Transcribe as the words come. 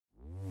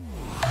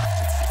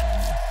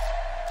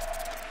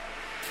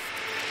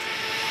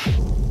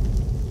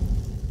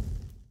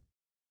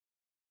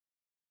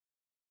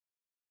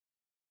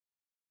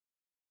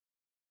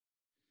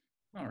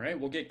All right,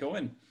 we'll get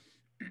going.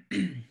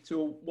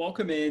 So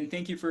welcome in.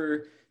 Thank you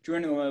for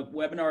joining the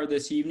webinar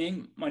this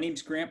evening. My name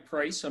is Grant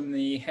Price. I'm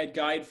the head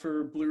guide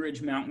for Blue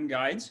Ridge Mountain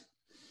Guides.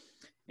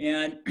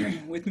 And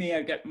with me,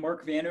 I've got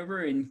Mark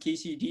Vanover and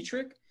Casey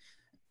Dietrich.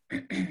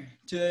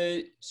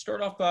 To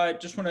start off, I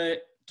just want to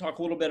talk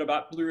a little bit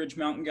about Blue Ridge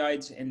Mountain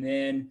Guides, and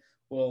then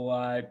we'll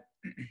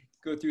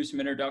go through some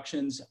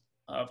introductions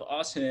of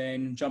us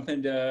and jump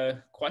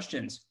into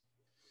questions.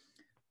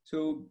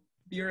 So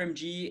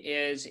BRMG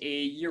is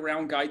a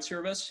year-round guide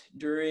service.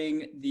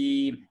 During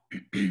the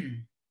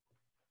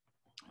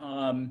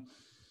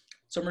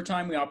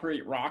summertime, we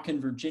operate ROC in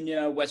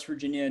Virginia, West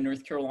Virginia, and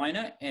North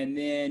Carolina. And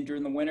then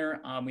during the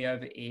winter, we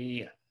have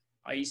a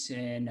ice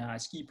and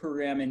ski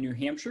program in New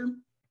Hampshire.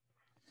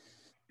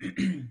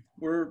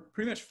 We're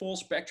pretty much full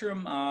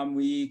spectrum.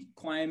 We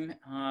climb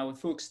with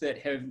folks that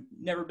have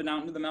never been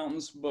out into the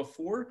mountains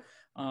before,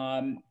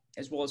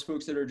 as well as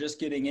folks that are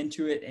just getting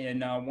into it and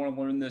want to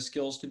learn the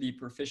skills to be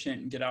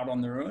proficient and get out on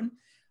their own.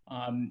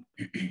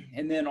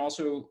 And then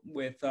also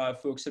with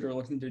folks that are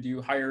looking to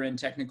do higher end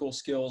technical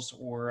skills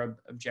or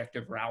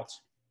objective routes.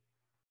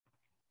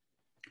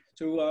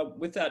 So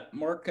with that,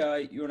 Mark,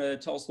 you want to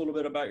tell us a little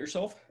bit about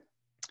yourself?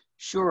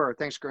 Sure.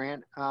 Thanks,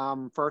 Grant.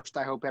 First,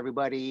 I hope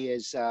everybody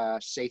is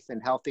safe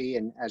and healthy,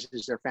 and as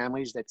is their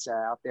families that's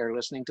out there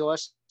listening to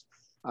us.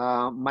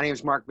 My name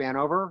is Mark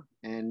Vanover,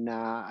 and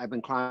I've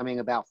been climbing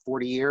about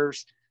 40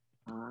 years.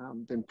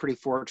 Been pretty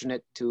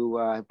fortunate to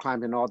have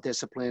climbed in all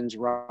disciplines: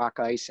 rock,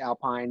 ice,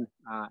 alpine,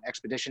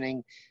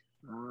 expeditioning.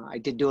 I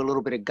did do a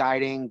little bit of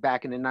guiding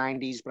back in the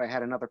 90s, but I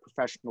had another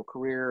professional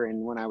career,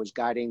 and when I was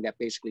guiding, that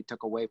basically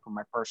took away from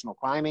my personal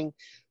climbing.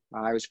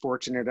 I was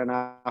fortunate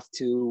enough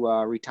to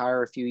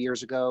retire a few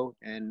years ago,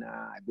 and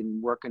I've been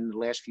working the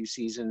last few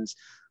seasons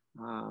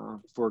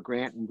for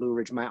Grant and Blue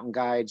Ridge Mountain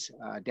Guides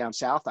down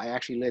south. I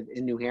actually live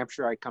in New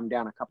Hampshire. I come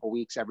down a couple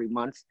weeks every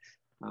month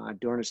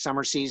during the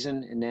summer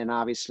season. And then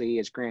obviously,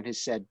 as Grant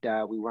has said,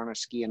 we run a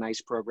ski and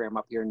ice program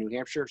up here in New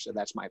Hampshire. So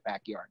that's my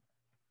backyard.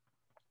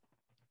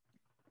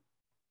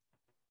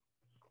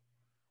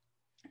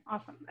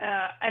 Awesome.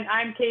 And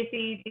I'm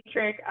Casey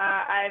Dietrich.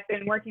 I've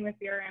been working with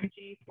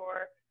BRMG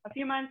for a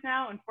few months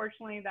now.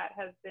 Unfortunately, that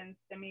has been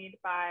stymied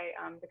by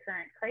the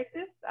current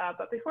crisis.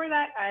 But before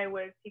that, I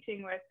was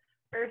teaching with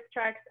Earth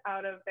Treks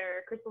out of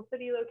their Crystal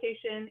City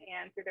location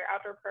and through their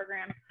outdoor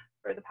program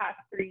for the past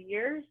 3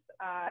 years.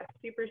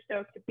 Super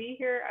stoked to be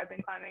here. I've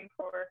been climbing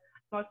for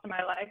most of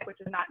my life,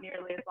 which is not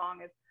nearly as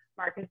long as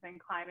Mark has been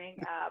climbing,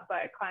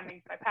 but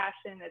climbing's my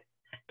passion.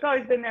 It's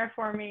always been there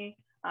for me.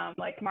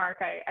 Like Mark,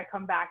 I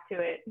come back to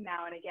it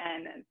now and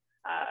again, and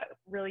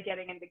really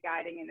getting into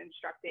guiding and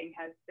instructing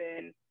has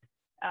been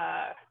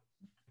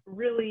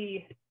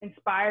really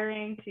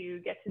inspiring to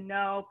get to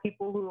know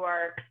people who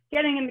are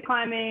getting into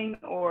climbing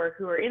or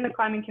who are in the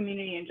climbing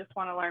community and just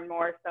want to learn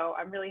more. So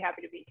I'm really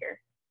happy to be here.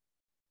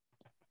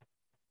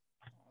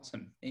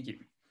 Awesome, thank you.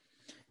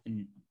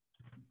 And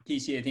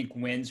Casey, I think,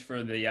 wins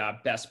for the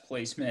best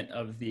placement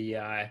of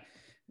the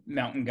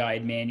mountain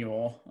guide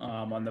manual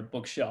on the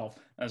bookshelf.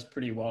 That's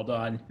pretty well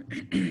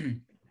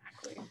done.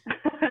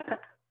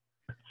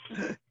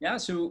 Yeah,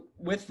 so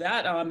with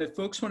that, if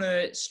folks want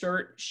to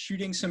start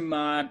shooting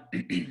some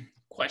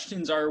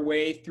questions our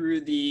way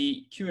through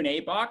the Q&A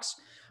box,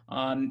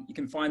 you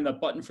can find the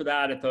button for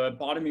that at the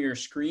bottom of your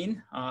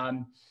screen.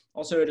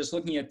 Also, just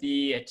looking at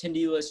the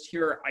attendee list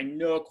here, I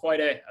know quite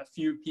a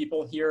few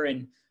people here,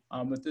 and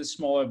with this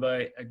small of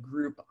a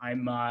group,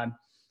 I'm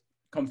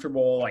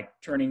comfortable like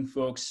turning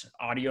folks'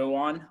 audio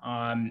on.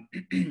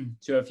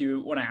 So if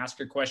you want to ask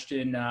a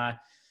question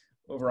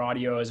over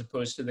audio as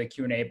opposed to the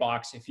Q&A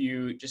box, if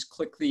you just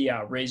click the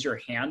raise your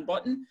hand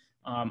button,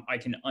 I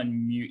can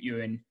unmute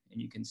you and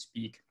you can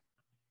speak.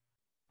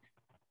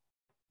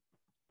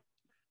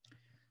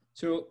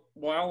 So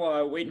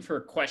while waiting for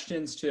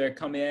questions to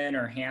come in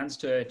or hands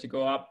to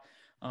go up,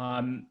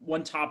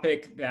 one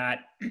topic that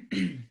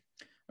I'm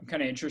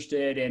kind of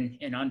interested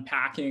in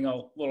unpacking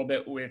a little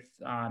bit with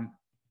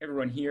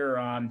everyone here,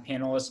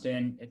 panelists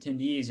and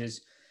attendees,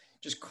 is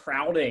just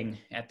crowding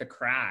at the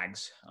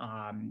crags.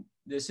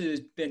 This has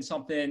been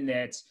something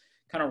that's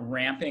kind of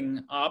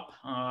ramping up,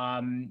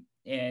 and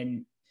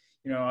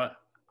you know,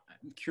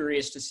 I'm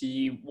curious to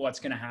see what's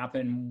going to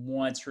happen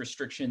once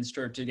restrictions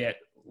start to get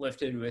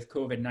lifted with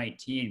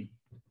COVID-19.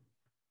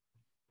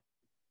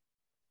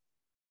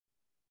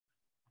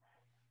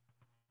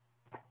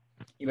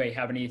 Anybody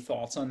have any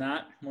thoughts on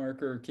that,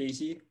 Mark or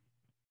Casey?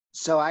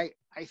 So I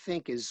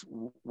think is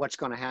what's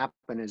going to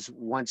happen is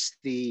once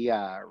the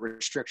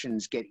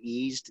restrictions get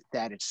eased,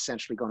 that it's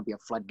essentially going to be a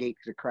floodgate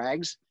to the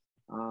crags,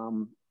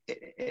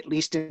 at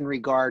least in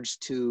regards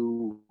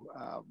to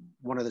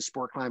one of the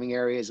sport climbing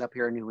areas up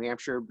here in New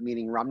Hampshire,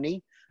 meaning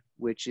Rumney,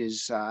 which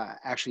is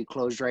actually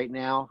closed right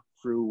now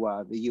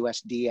through the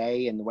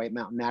USDA and the White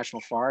Mountain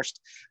National Forest.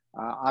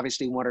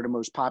 Obviously, one of the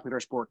most popular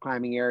sport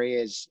climbing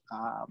areas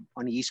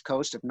on the East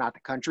Coast, if not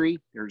the country.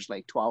 There's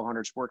like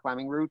 1,200 sport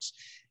climbing routes.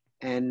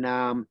 And,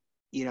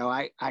 you know,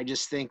 I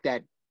just think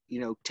that,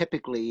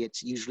 typically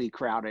it's usually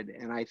crowded.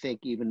 And I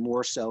think even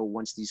more so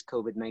once these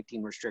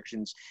COVID-19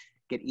 restrictions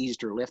get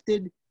eased or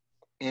lifted.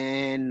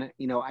 And,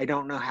 I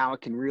don't know how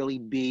it can really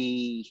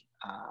be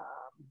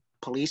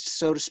policed,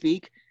 so to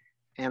speak.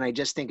 And I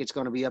just think it's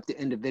going to be up to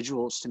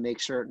individuals to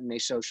make certain they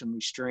socially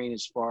restrain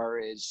as far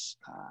as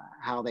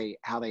how they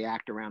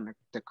act around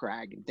the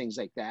crag and things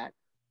like that.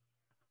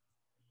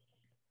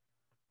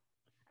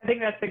 I think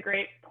that's a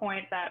great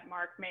point that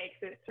Mark makes.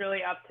 It's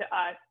really up to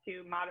us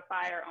to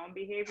modify our own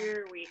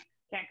behavior. We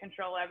can't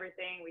control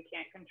everything. We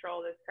can't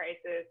control this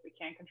crisis. We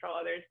can't control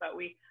others, but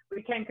we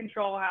can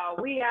control how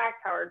we act,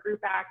 how our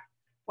group acts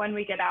when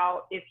we get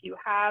out. If you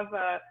have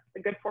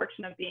the good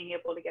fortune of being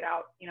able to get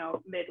out,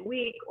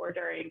 midweek or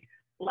during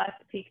less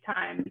peak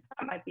times,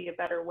 that might be a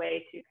better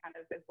way to kind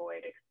of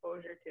avoid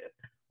exposure to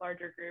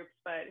larger groups,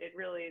 but it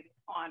really is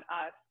on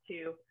us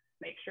to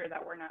make sure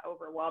that we're not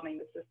overwhelming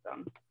the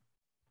system.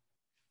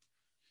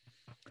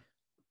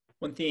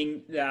 One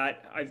thing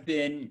that I've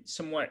been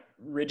somewhat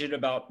rigid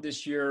about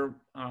this year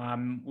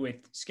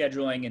with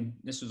scheduling, and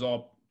this was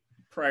all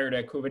prior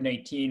to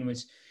COVID-19,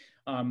 was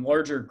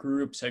larger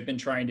groups. I've been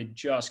trying to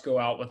just go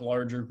out with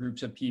larger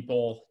groups of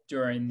people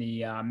during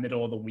the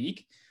middle of the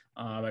week.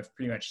 I've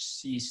pretty much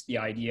ceased the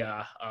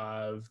idea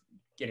of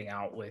getting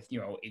out with,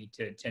 8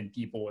 to 10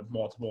 people with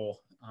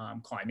multiple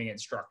climbing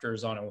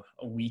instructors on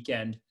a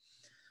weekend.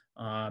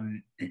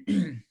 Other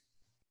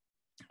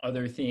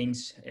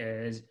things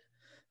is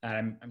that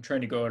I'm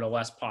trying to go to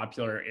less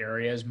popular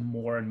areas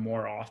more and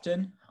more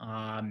often.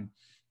 I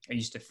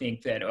used to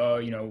think that,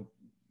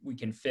 we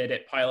can fit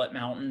at Pilot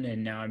Mountain,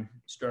 and now I'm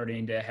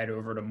starting to head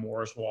over to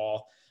Moore's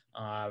Wall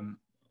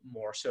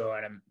more so,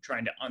 and I'm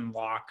trying to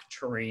unlock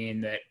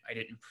terrain that I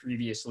didn't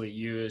previously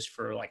use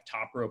for like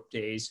top rope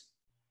days.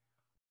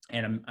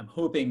 And I'm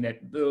hoping that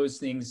those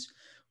things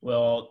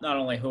will not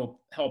only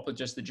help with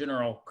just the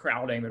general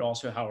crowding, but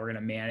also how we're going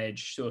to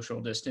manage social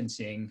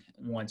distancing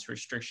once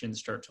restrictions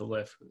start to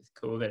lift with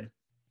COVID.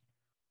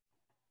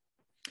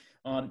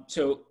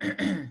 So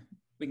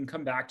we can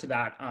come back to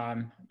that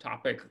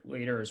topic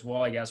later as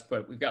well, I guess,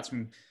 but we've got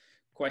some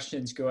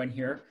questions going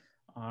here.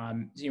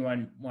 Does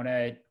anyone want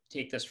to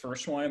take this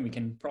first one? We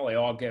can probably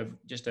all give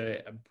just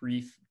a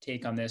brief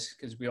take on this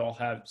because we all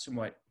have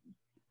somewhat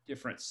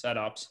different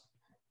setups.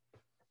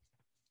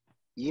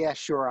 Yeah,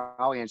 sure.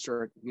 I'll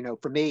answer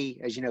it. For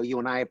me, as you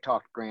and I have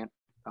talked, Grant,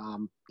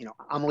 I'm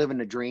living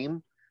a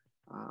dream.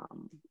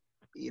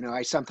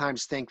 I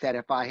sometimes think that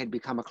if I had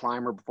become a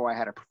climber before I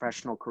had a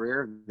professional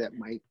career, that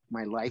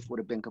my life would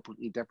have been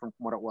completely different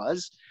from what it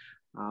was.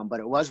 But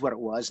it was what it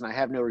was, and I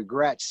have no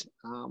regrets.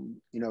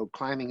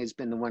 Climbing has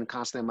been the one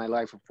constant in my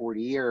life for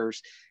 40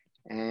 years.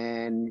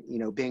 And,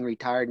 being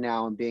retired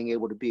now and being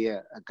able to be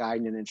a guide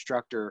and an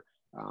instructor,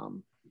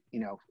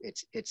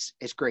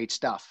 it's great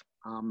stuff.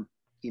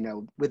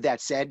 With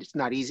that said, it's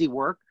not easy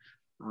work.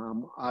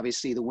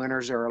 Obviously, the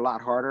winters are a lot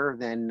harder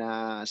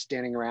than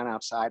standing around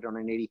outside on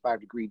an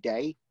 85-degree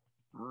day.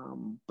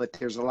 But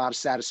there's a lot of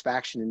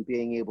satisfaction in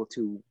being able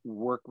to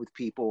work with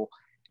people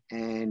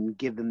and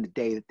give them the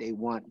day that they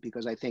want.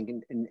 Because I think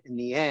in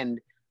the end,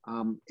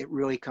 it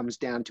really comes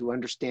down to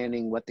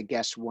understanding what the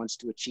guest wants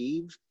to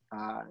achieve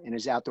in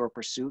his outdoor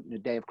pursuit in a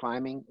day of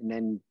climbing. And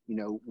then,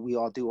 we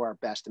all do our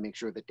best to make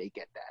sure that they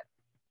get that.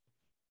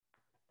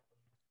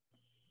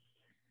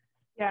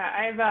 Yeah,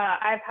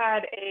 I've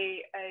had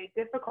a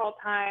difficult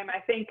time. I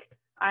think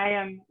I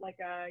am like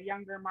a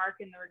younger Mark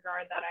in the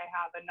regard that I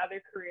have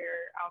another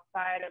career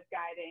outside of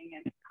guiding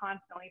and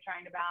constantly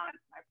trying to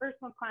balance my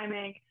personal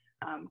climbing,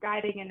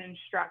 guiding and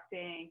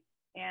instructing,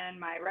 and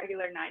my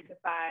regular 9 to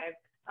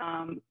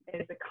 5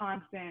 is a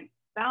constant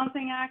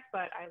balancing act,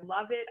 but I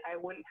love it. I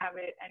wouldn't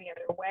have it any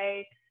other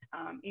way.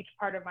 Each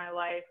part of my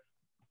life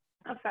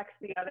affects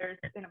the others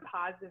in a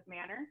positive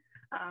manner.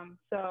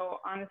 So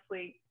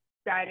honestly,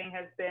 guiding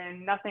has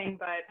been nothing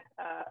but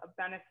a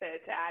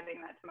benefit to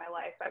adding that to my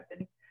life. I've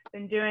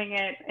been doing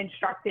it,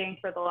 instructing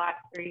for the last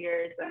 3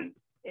 years, and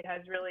it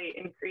has really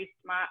increased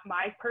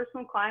my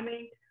personal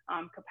climbing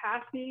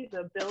capacity,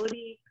 the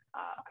ability,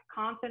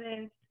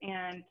 confidence,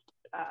 and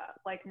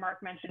like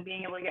Mark mentioned,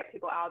 being able to get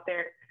people out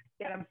there,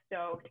 get them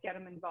stoked, get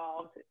them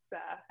involved.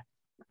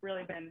 It's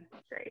really been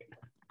great.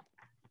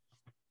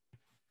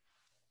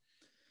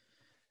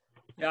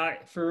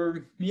 Yeah,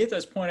 for me at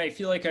this point, I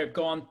feel like I've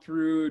gone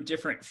through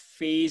different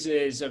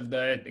phases of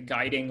the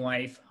guiding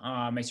life.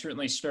 I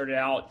certainly started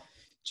out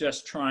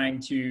just trying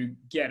to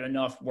get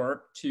enough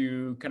work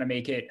to kind of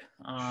make it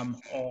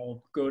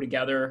all go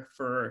together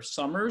for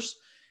summers.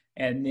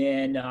 And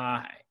then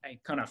I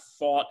kind of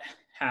fought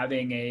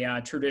having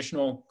a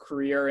traditional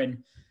career, and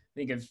I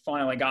think I've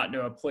finally gotten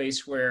to a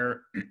place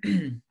where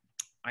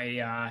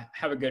I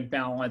have a good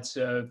balance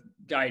of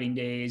guiding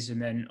days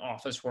and then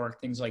office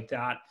work, things like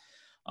that.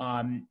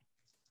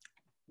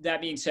 That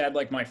being said,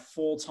 like my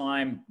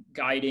full-time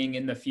guiding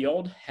in the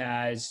field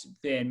has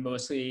been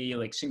mostly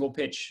like single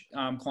pitch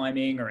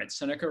climbing or at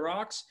Seneca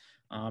Rocks.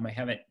 I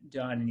haven't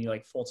done any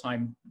like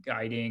full-time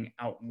guiding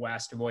out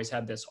west. I've always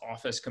had this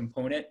office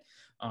component.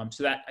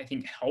 So that I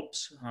think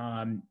helps.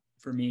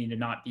 for me to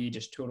not be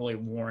just totally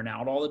worn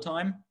out all the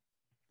time.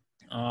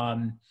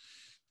 And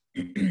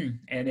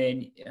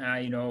then,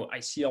 I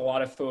see a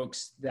lot of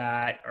folks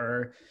that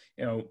are,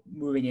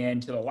 moving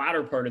into the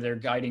latter part of their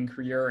guiding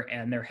career,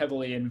 and they're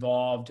heavily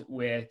involved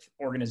with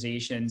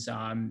organizations,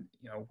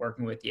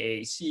 working with the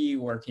AAC,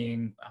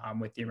 working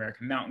with the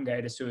American Mountain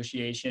Guide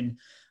Association.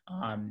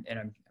 And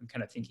I'm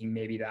kind of thinking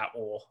maybe that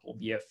will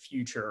be a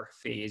future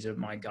phase of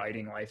my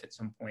guiding life at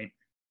some point.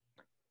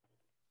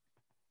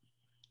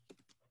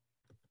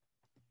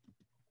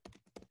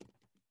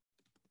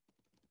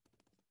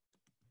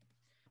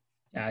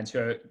 And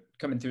so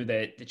coming through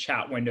the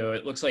chat window,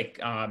 it looks like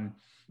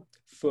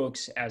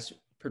folks as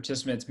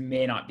participants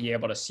may not be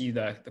able to see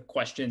the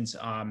questions.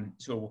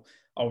 So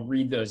I'll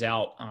read those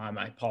out.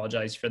 I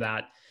apologize for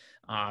that.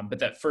 But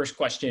that first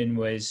question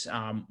was,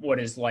 what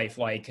is life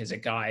like as a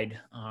guide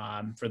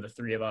for the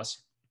three of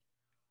us?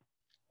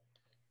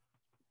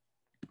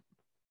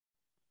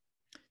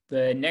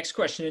 The next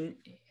question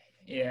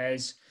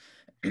is,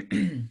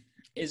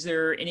 is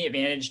there any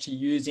advantage to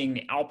using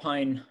the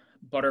Alpine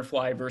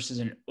butterfly versus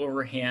an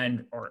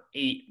overhand or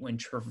 8 when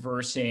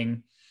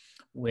traversing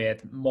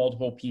with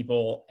multiple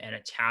people and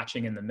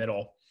attaching in the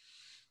middle?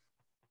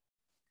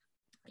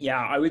 Yeah,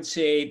 I would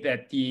say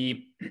that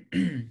the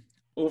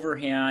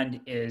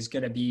overhand is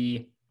going to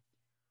be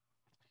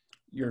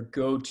your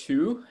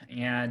go-to,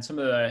 and some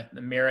of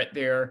the merit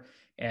there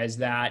is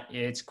that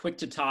it's quick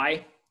to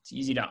tie, it's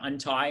easy to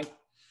untie,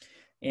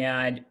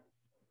 and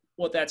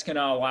what that's going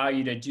to allow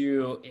you to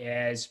do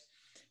is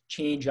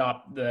change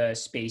up the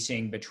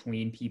spacing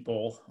between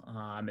people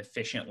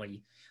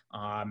efficiently.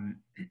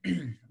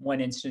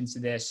 One instance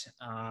of this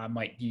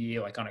might be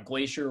like on a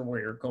glacier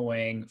where you're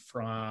going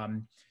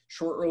from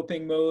short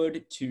roping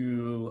mode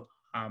to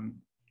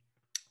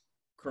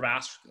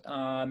crevasse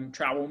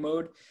travel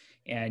mode,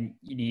 and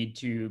you need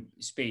to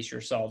space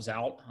yourselves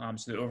out.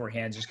 So the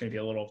overhand is just going to be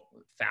a little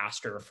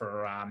faster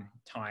for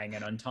tying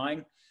and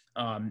untying.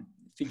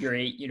 Figure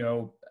 8,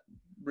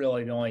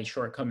 really the only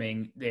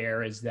shortcoming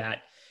there is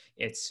that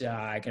it's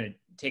going to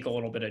take a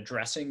little bit of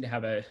dressing to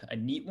have a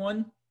neat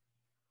one.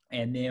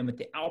 And then with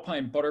the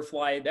Alpine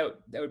butterfly, that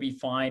would be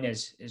fine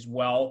as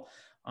well.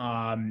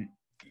 I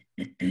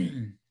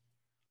can't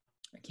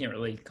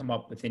really come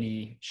up with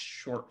any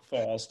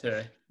shortfalls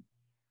to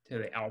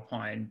the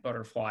Alpine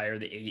butterfly or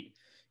the 8.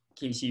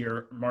 Casey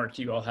or Mark,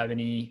 do you all have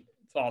any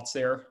thoughts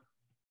there?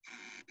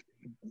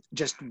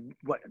 Just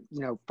what,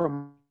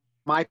 from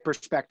my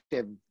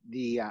perspective,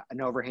 an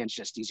overhand's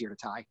just easier to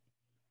tie.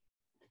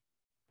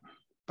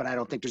 But I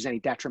don't think there's any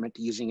detriment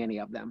to using any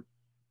of them.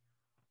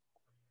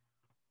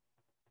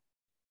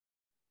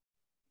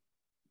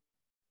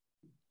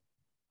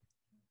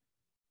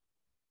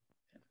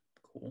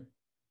 Cool.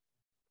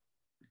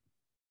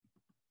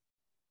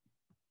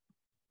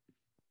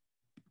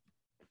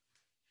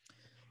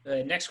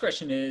 The next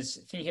question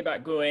is, thinking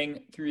about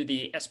going through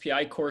the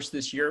SPI course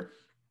this year,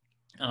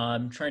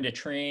 trying to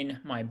train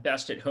my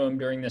best at home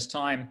during this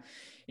time.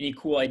 Any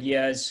cool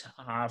ideas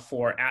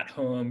for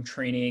at-home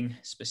training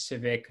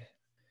specific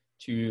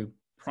to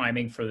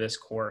priming for this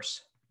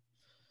course?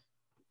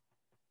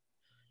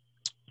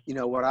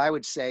 What I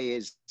would say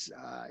is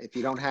if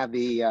you don't have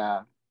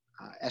the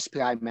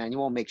SPI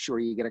manual, make sure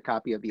you get a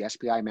copy of the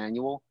SPI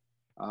manual.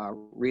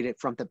 Read it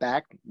front to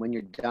back. When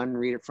you're done,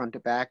 read it front to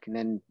back. And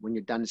then when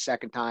you're done the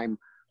second time,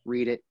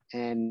 read it,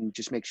 and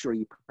just make sure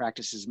you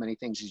practice as many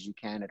things as you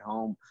can at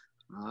home.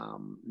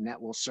 And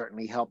that will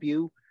certainly help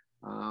you.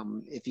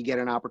 If you get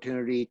an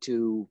opportunity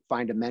to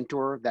find a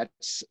mentor,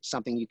 that's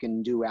something you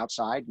can do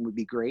outside and would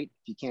be great.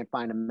 If you can't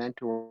find a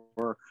mentor,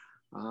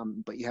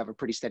 but you have a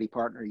pretty steady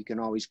partner, you can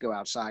always go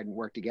outside and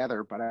work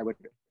together. But I would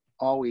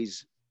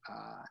always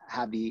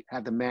have the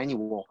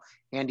manual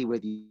handy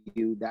with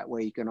you. That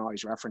way you can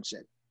always reference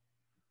it.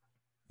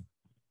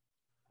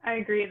 I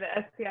agree.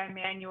 The SPI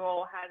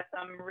manual has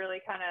some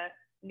really kind of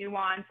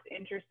nuanced,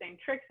 interesting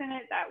tricks in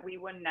it that we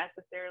wouldn't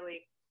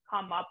necessarily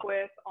come up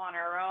with on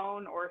our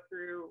own or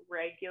through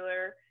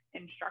regular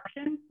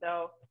instruction.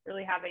 So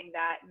really having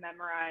that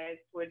memorized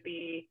would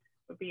be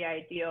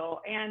ideal.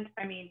 And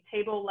I mean,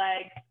 table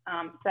legs,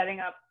 setting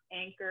up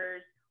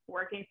anchors,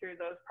 working through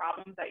those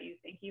problems that you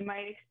think you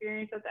might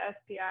experience at the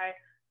SPI,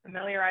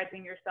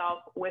 familiarizing yourself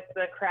with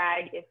the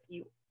crag if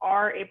you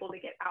are able to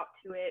get out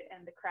to it,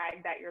 and the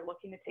crag that you're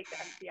looking to take the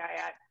SPI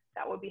at,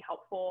 that would be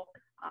helpful.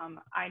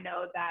 I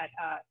know that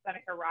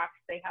Seneca Rocks,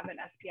 they have an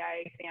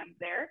SPI exam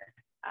there,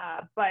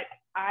 but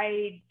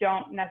I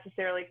don't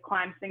necessarily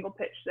climb single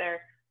pitch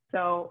there.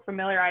 So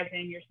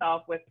familiarizing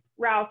yourself with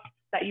routes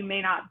that you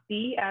may not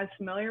be as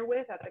familiar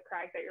with at the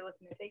crag that you're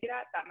looking to take it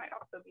at, that might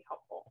also be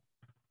helpful.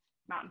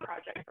 Mountain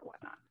projects or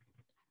whatnot.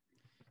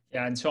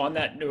 Yeah, and so on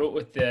that note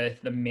with the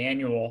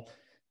manual,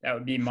 that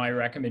would be my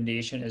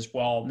recommendation as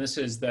well. And this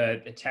is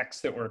the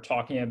text that we're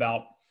talking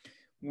about.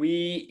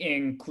 We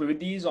include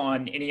these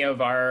on any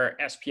of our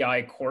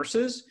SPI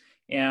courses.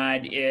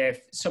 And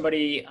if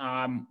somebody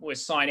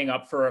was signing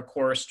up for a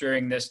course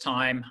during this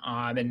time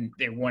and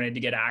they wanted to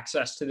get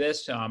access to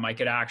this, I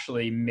could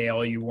actually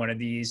mail you one of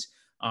these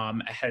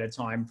ahead of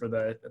time for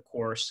the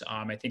course.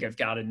 I think I've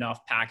got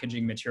enough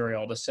packaging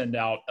material to send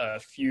out a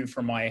few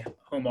from my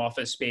home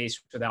office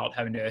space without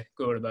having to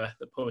go to the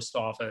post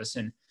office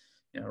and,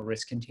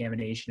 risk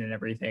contamination and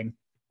everything.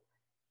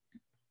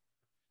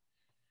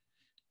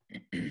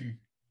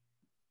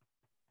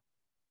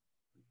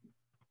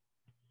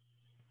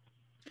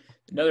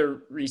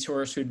 Another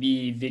resource would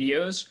be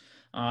videos.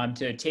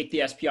 To take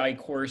the SPI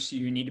course,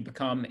 you need to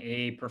become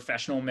a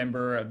professional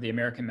member of the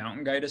American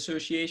Mountain Guide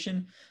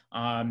Association.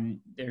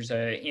 There's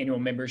an annual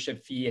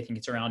membership fee. I think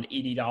it's around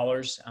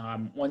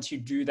 $80. Once you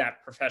do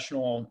that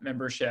professional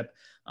membership,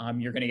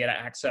 you're going to get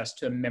access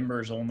to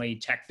members-only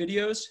tech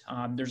videos.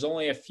 There's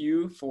only a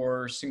few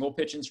for single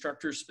pitch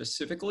instructors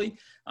specifically,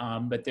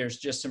 but there's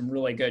just some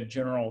really good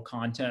general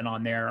content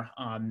on there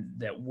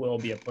that will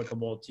be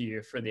applicable to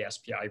you for the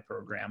SPI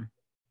program.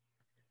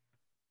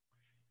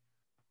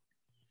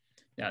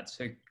 Yeah, it's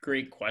a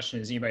great question.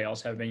 Does anybody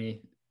else have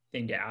anything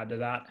to add to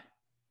that?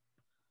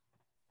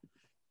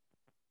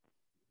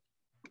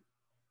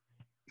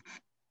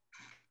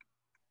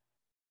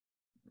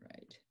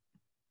 Right.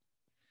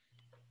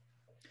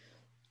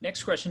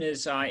 Next question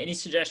is, any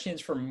suggestions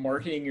for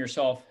marketing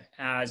yourself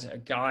as a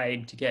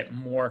guide to get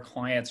more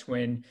clients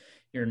when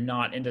you're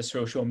not into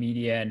social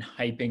media and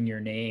hyping your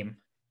name?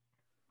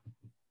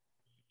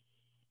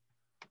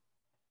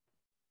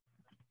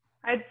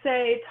 I'd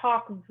say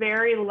talk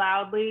very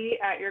loudly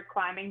at your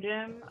climbing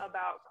gym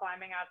about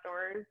climbing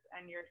outdoors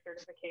and your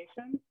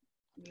certification.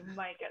 You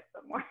might get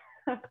some more.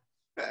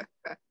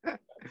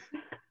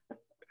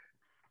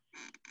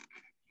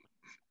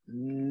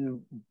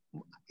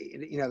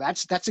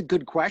 That's a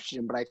good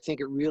question, but I think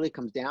it really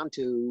comes down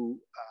to,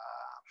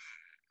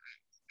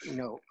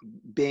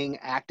 being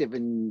active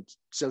in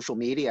social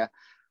media.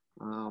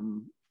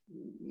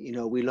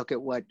 We look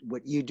at what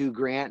you do,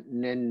 Grant,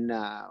 and then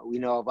we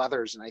know of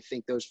others. And I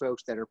think those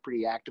folks that are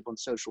pretty active on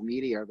social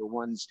media are the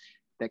ones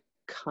that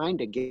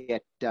kind of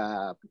get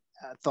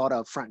thought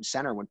of front and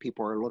center when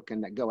people are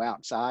looking to go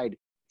outside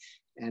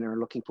and are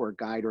looking for a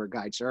guide or a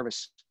guide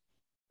service.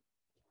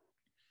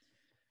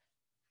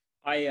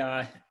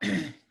 I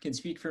can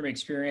speak from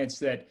experience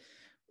that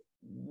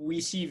we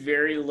see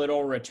very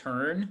little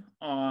return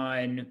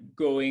on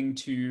going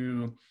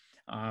to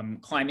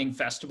climbing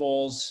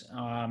festivals,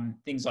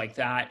 things like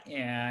that,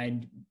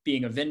 and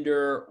being a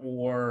vendor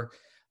or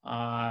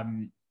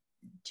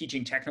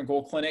teaching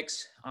technical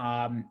clinics.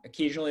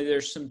 Occasionally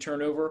there's some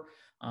turnover.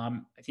 I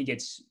think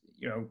it's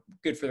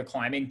good for the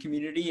climbing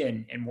community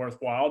and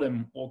worthwhile,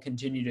 and we'll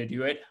continue to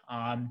do it.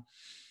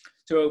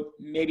 So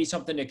maybe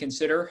something to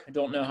consider. I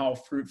don't know how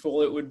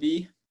fruitful it would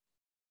be.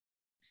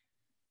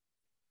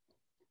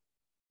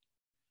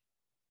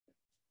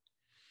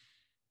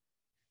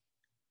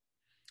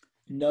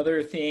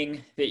 Another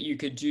thing that you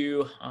could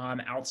do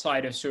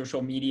outside of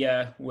social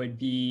media would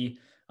be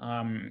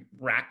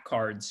rack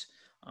cards.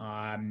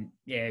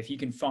 If you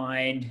can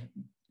find,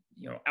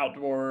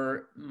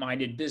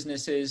 outdoor-minded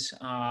businesses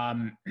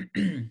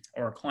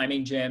or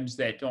climbing gyms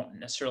that don't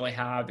necessarily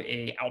have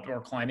a outdoor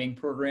climbing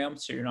program,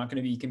 so you're not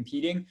going to be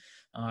competing,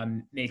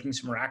 making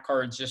some rack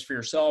cards just for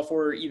yourself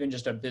or even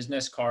just a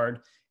business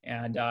card,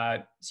 and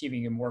see if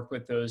you can work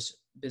with those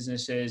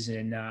businesses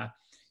and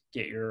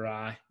get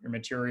your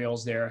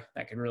materials there.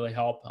 That could really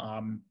help.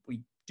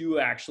 We do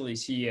actually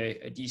see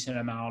a decent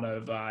amount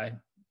of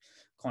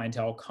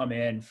clientele come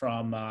in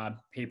from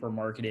paper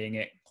marketing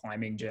at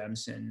climbing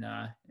gyms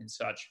and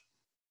such.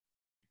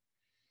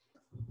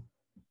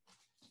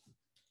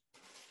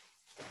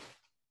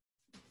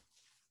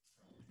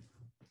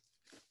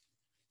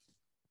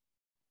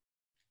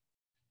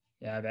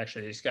 Yeah, I've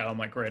actually just got them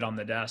like right on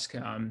the desk,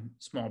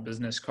 small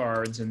business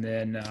cards, and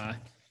then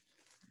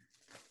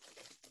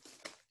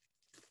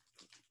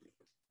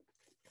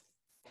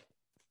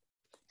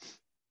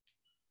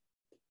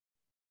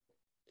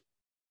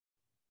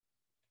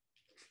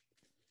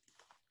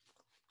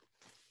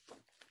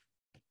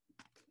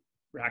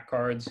rack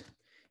cards,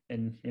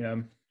 and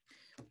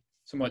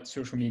somewhat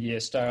social media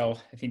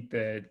style. I think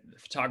the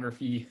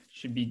photography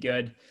should be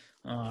good.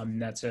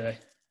 That's a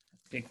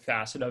big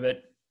facet of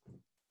it.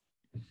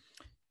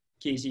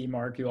 Casey,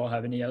 Mark, you all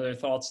have any other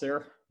thoughts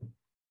there?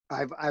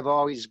 I've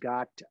always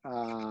got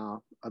a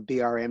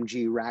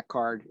BRMG rack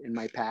card in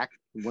my pack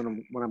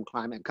when I'm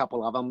climbing, a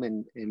couple of them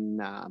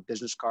in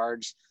business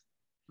cards,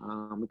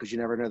 because you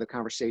never know the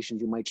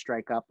conversations you might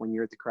strike up when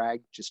you're at the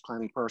crag, just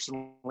climbing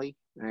personally.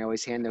 And I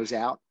always hand those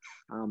out.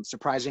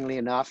 Surprisingly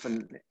enough,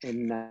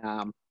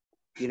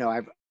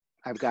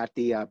 I've got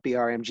the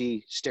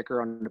BRMG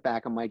sticker on the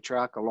back of my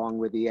truck, along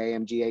with the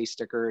AMGA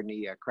sticker and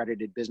the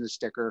accredited business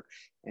sticker.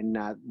 And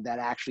that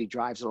actually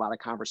drives a lot of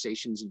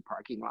conversations in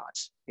parking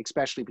lots,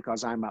 especially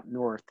because I'm up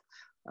north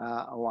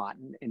a lot,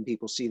 and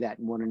people see that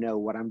and want to know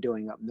what I'm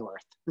doing up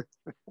north.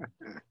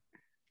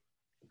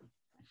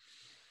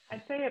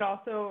 I'd say it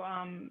also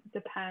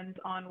depends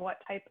on what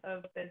type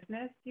of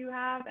business you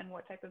have and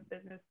what type of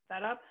business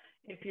setup.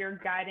 If you're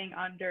guiding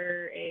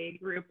under a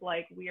group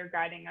like we are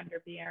guiding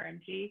under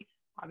BRMG,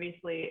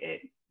 obviously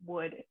it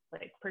would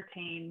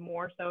pertain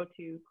more so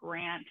to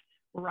Grant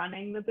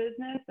running the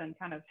business and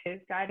kind of his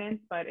guidance.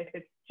 But if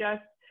it's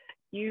just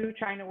you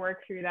trying to work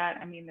through that,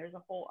 I mean, there's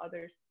a whole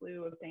other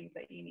slew of things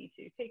that you need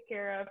to take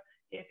care of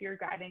if you're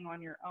guiding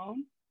on your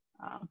own.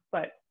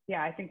 But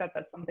yeah, I think that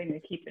that's something to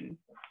keep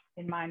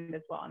in mind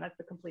as well. And that's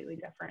a completely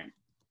different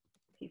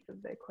piece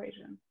of the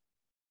equation.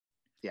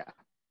 Yeah.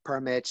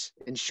 Permits,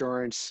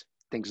 insurance,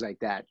 things like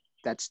that.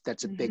 That's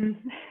a big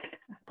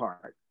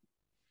part.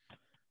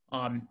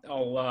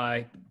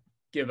 I'll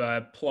give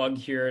a plug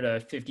here to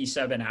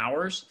 57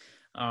 Hours,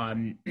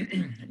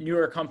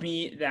 newer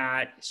company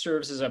that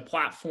serves as a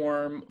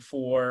platform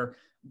for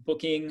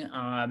booking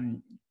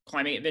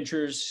climbing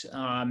adventures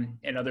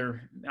and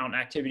other mountain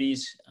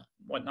activities,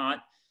 whatnot.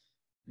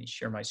 Let me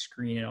share my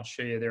screen and I'll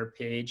show you their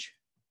page.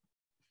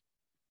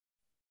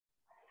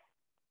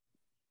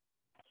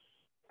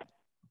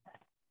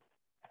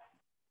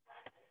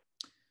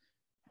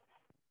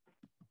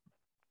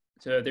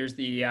 So there's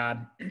the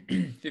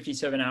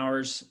 57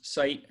 Hours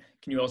site.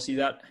 Can you all see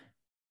that?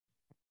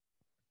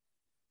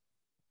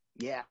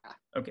 Yeah.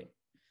 Okay.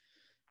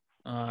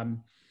 Yeah,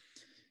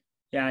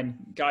 and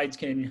guides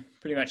can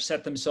pretty much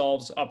set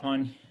themselves up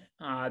on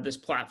this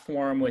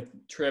platform with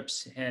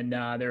trips and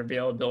their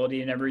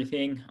availability and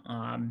everything.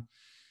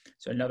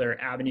 So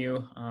another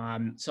avenue,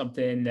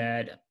 something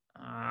that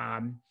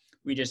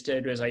we just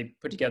did was I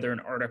put together an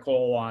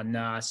article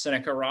on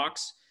Seneca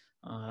Rocks.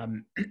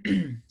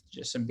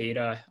 Just some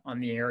beta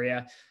on the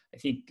area. I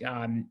think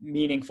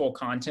meaningful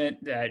content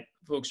that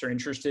folks are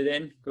interested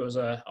in goes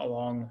a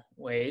long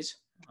ways.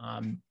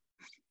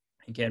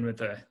 Again, with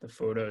the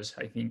photos,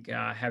 I think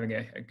having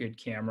a good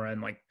camera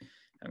and like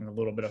having a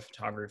little bit of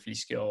photography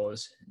skill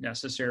is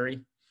necessary.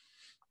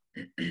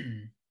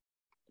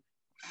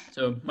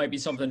 So might be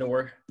something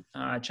to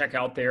check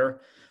out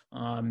there.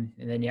 And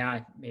then,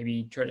 yeah,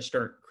 maybe try to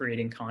start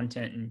creating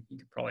content, and you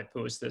could probably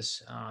post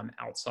this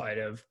outside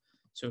of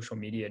social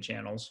media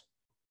channels.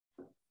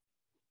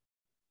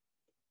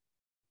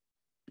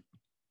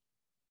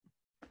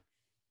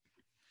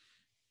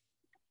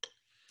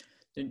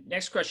 The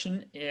next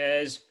question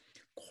is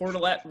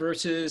cordelette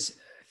versus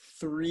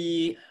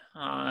three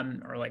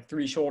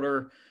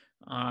shoulder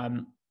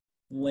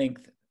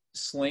length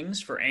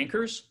slings for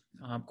anchors.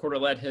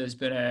 Cordelette has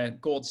been a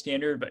gold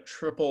standard, but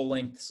triple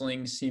length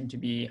slings seem to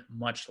be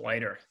much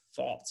lighter.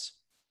 Thoughts?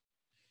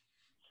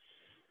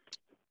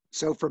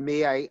 So for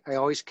me, I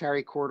always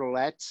carry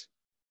cordelettes,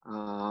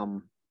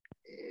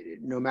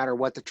 no matter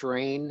what the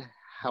terrain.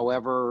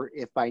 However,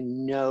 if I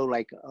know,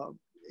 like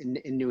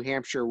in New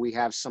Hampshire, we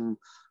have some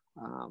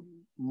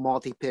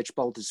multi-pitch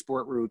bolted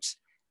sport routes,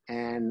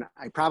 and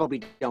I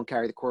probably don't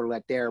carry the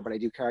cordelette there, but I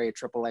do carry a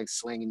triple length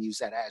sling and use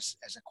that as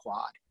a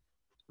quad.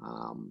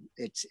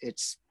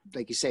 It's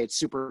like you say, it's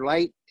super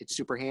light, it's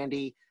super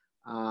handy,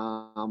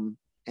 and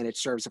it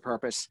serves a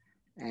purpose.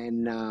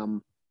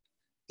 And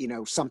you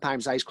know,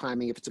 sometimes ice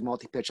climbing, if it's a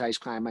multi-pitch ice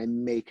climb, I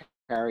may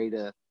carry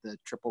the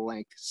triple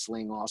length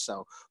sling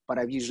also, but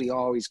I've usually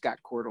always got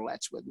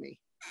cordelettes with me.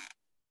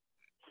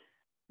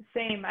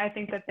 Same. I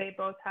think that they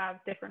both have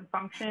different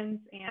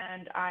functions,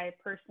 and I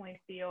personally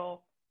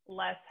feel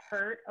less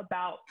hurt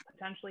about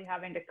potentially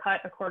having to cut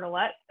a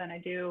cordelette than I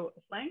do a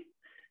sling.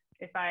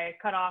 If I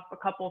cut off a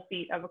couple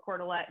feet of a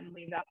cordelette and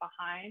leave that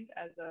behind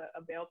as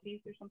a bail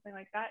piece or something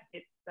like that,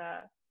 it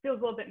feels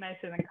a little bit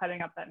nicer than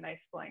cutting up that nice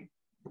sling.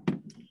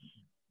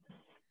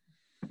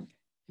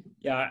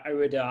 Yeah, I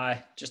would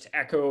just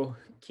echo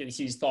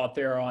Casey's thought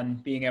there on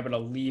being able to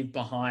leave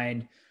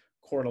behind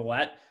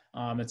cordelette.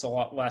 It's a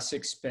lot less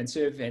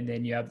expensive, and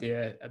then you have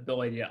the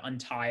ability to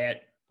untie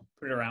it,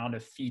 put it around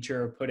a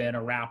feature, put in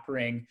a wrap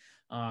ring,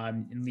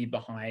 and leave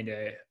behind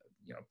a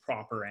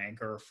proper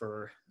anchor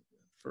for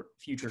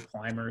future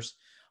climbers.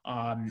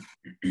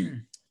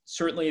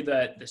 Certainly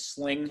the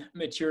sling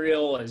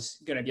material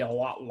is going to be a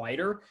lot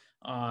lighter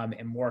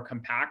and more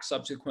compact,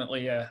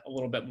 subsequently a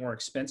little bit more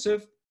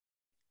expensive.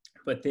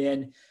 But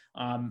then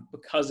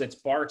because it's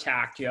bar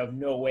tacked, you have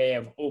no way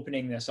of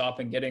opening this up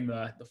and getting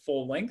the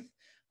full length.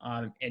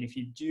 And if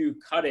you do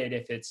cut it,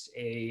 if it's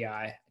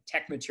a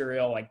tech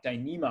material like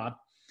Dyneema,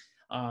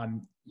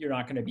 you're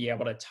not going to be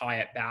able to tie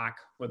it back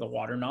with a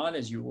water knot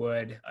as you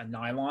would a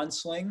nylon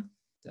sling.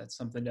 That's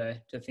something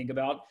to think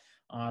about.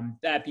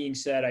 That being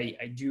said,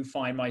 I do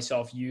find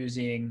myself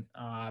using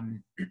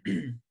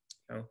 3X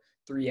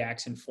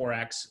and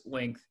 4X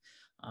length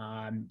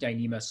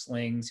Dyneema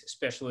slings,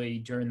 especially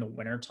during the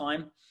winter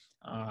time,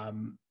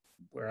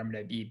 where I'm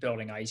going to be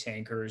building ice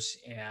anchors,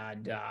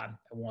 and I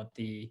want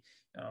the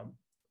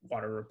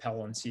water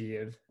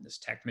repellency of this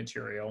tech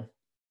material.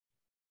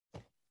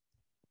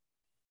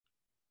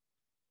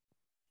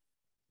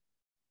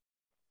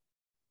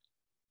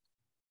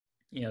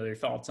 Any other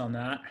thoughts on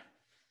that?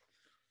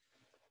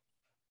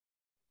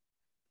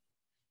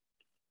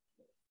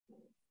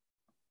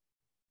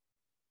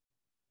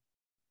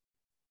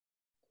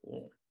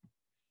 Cool.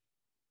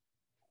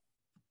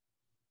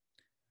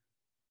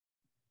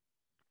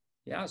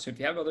 Yeah, so if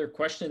you have other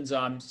questions,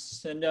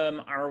 send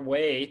them our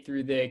way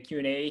through the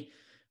Q&A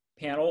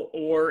panel,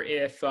 or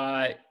if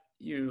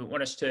you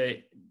want us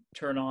to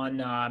turn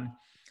on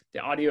the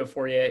audio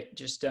for you,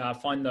 just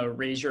find the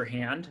raise your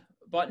hand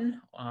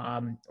button,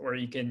 or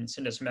you can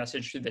send us a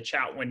message through the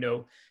chat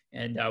window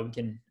and we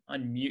can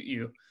unmute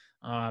you.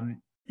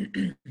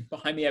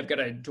 Behind me, I've got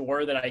a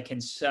door that I can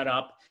set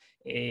up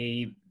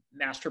a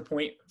master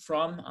point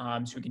from,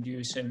 so we can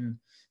do some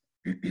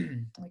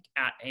like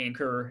at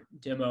Anchor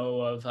demo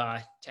of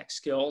tech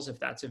skills if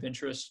that's of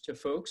interest to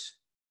folks.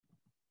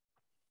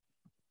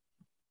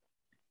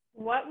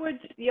 What would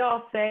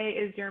y'all say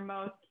is your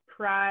most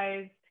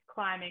prized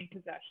climbing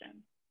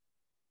possession?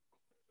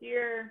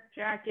 Gear,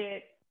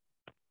 jacket,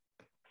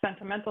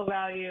 sentimental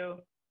value,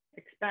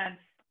 expense?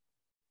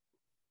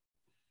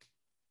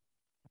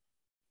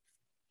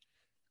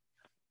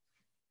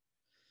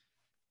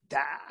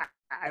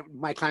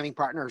 My climbing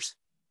partners.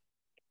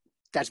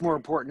 That's more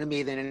important to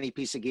me than any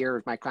piece of gear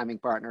is my climbing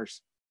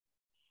partners.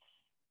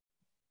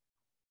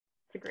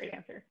 It's a great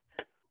answer.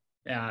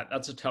 Yeah,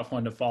 that's a tough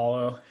one to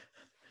follow.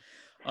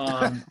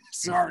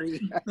 Sorry.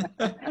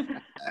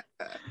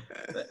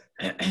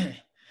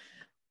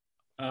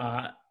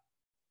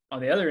 On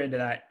the other end of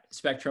that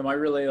spectrum, I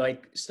really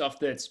like stuff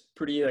that's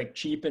pretty like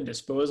cheap and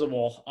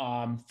disposable.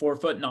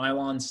 4-foot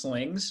nylon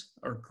slings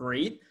are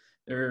great.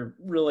 They're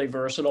really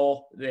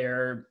versatile.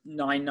 They're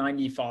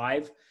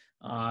 $9.95.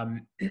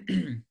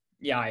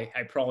 Yeah, I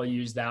probably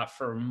use that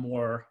for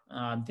more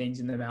things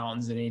in the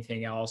mountains than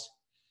anything else.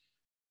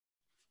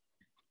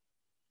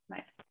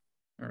 Nice.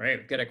 All right,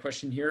 we've got a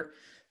question here.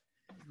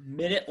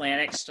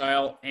 Mid-Atlantic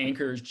style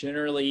anchors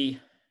generally.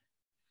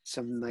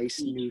 Some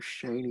nice new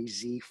shiny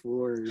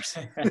Z4s.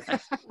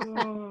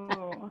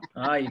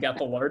 You got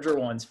the larger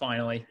ones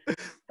finally.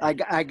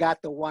 I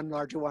got the one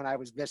larger one I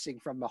was missing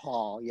from the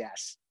haul.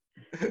 Yes,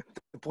 the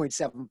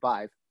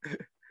 0.75.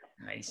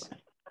 Nice.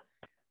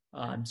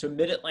 So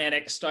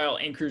Mid-Atlantic style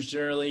anchors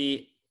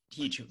generally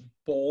teach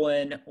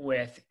bowling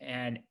with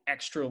an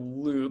extra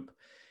loop.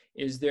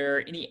 Is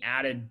there any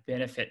added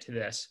benefit to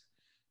this?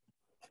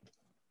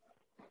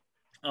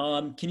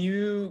 Can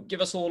you give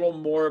us a little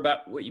more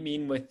about what you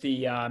mean with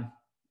the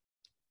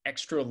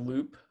extra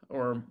loop?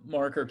 Or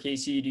Mark or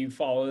Casey, do you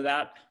follow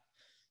that?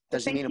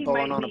 Does he mean a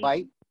bowline on a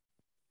bite?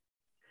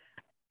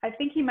 I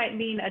think he might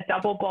mean a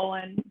double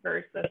bowline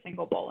versus a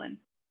single bowline.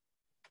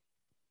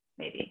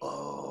 Maybe.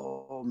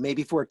 Oh,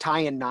 maybe for a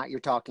tie-in knot you're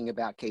talking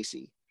about,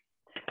 Casey.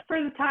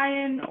 For the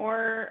tie-in,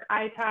 or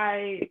I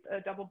tie a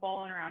double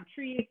bowline around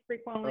trees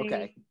frequently.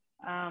 Okay.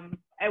 And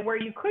where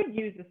you could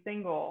use a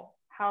single.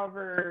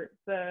 However,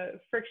 the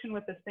friction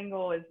with the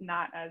single is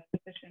not as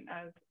efficient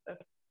as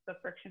the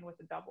friction with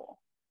the double.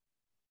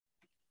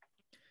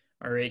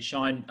 All right,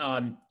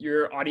 Sean,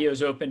 your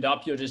audio's opened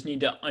up. You'll just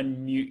need to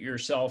unmute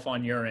yourself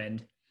on your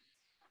end.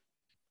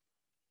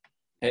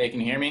 Hey,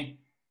 can you hear me?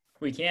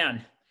 We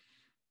can.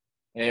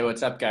 Hey,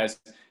 what's up, guys?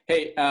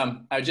 Hey,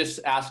 I was just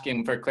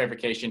asking for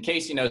clarification.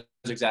 Casey knows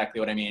exactly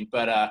what I mean,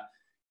 but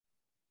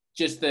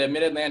just the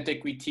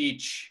Mid-Atlantic we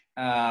teach,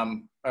 a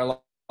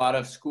lot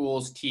of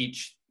schools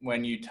teach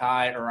when you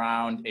tie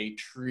around a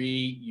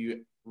tree,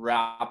 you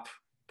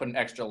put an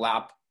extra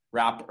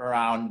wrap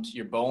around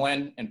your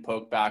bowline and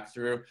poke back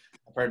through.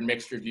 I've heard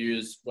mixed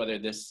reviews whether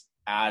this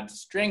adds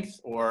strength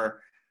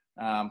or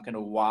kind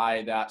of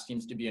why that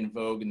seems to be in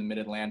vogue in the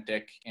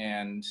Mid-Atlantic,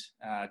 and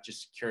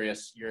just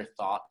curious your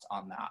thoughts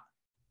on that.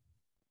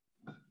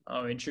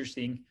 Oh,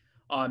 interesting.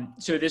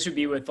 So this would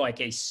be with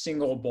like a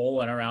single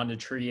bowline around a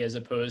tree as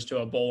opposed to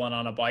a bowline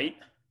on a bite?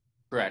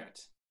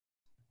 Correct.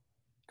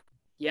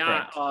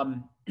 Yeah. Correct.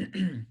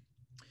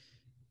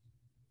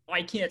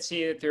 I can't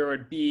say that there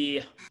would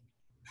be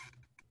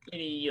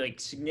any like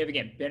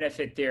significant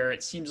benefit there.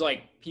 It seems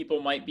like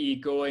people might be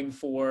going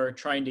for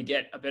trying to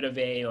get a bit of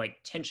a like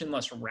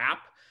tensionless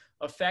wrap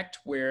effect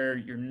where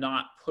you're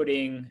not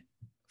putting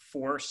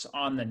force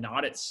on the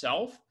knot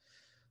itself.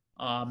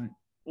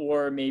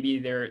 Or maybe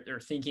they're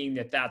thinking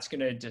that that's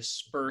going to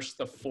disperse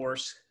the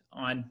force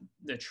on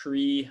the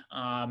tree,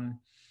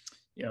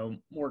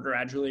 more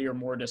gradually or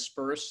more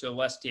dispersed, so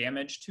less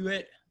damage to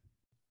it.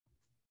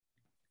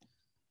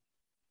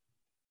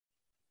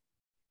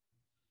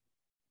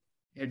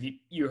 Have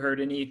you heard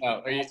any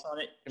thoughts on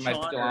it? Am I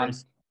still on?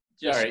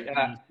 Sorry,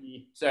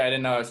 sorry, I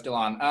didn't know I was still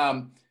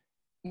on.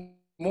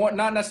 More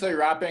not necessarily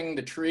wrapping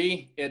the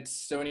tree. It's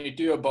so when you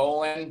do a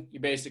bowline, you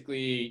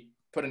basically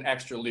put an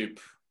extra loop,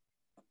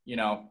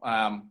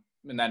 and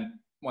then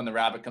when the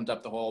rabbit comes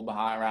up the hole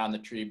behind around the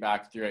tree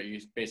back through it,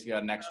 you basically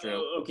got an extra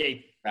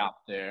wrap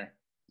there.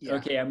 Yeah.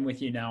 Okay, I'm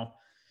with you now.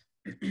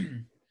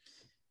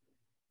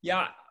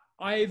 Yeah,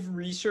 I've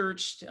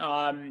researched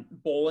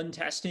bowline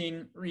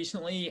testing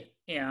recently,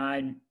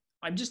 and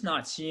I'm just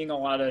not seeing a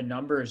lot of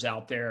numbers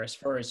out there as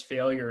far as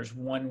failures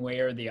one way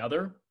or the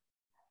other.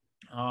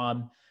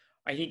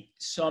 I think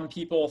some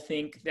people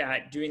think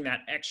that doing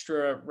that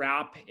extra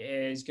wrap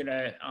is going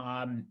to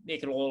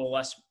make it a little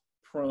less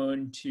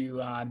prone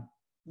to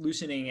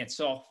loosening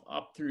itself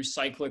up through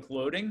cyclic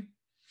loading.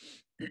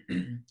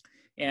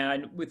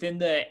 And within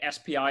the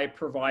SPI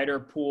provider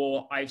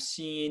pool, I've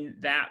seen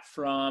that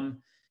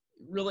from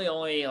really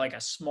only like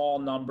a small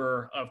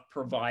number of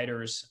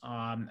providers.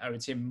 I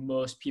would say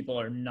most people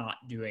are not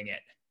doing it.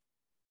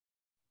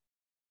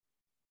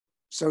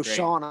 So Great.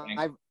 Sean,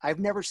 Thanks. I've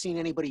never seen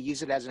anybody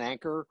use it as an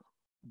anchor,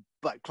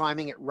 but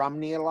climbing at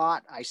Rumney a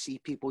lot, I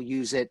see people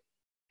use it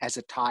as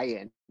a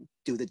tie-in,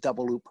 do the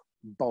double loop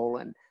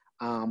bowling.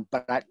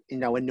 But in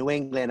New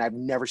England, I've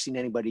never seen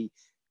anybody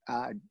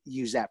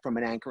use that from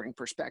an anchoring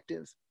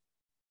perspective.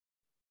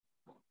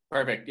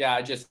 Perfect.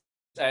 Yeah,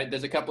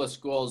 there's a couple of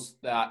schools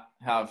that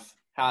have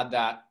had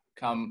that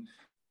come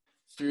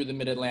through the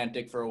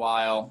Mid-Atlantic for a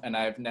while, and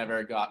I've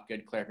never got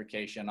good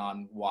clarification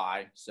on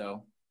why.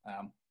 So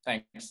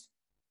thanks.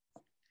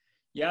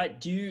 Yeah.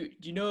 Do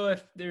you know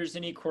if there's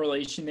any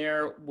correlation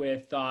there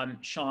with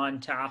Sean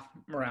Taft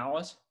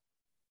Morales?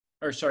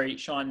 Or sorry,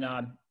 Sean.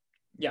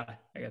 Yeah,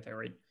 I got that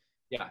right.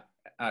 Yeah,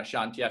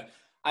 Sean TF.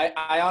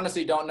 I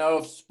honestly don't know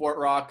if Sport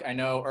Rock, I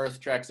know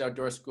Earth Treks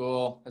Outdoor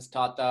School has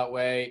taught that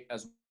way,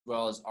 as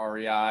well as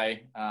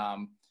REI.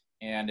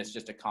 And it's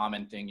just a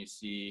common thing you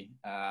see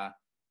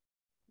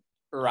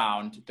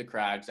around the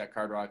crags at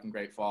Card Rock and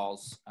Great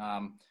Falls.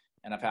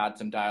 And I've had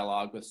some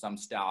dialogue with some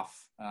staff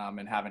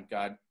and haven't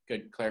got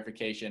good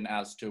clarification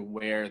as to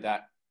where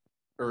that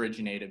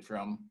originated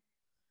from.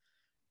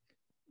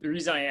 The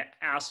reason I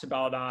asked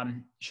about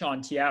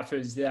Sean TF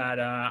is that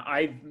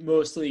I've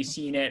mostly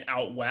seen it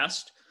out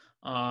west,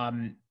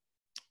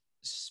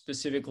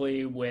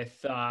 specifically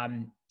with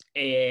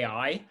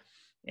AAI.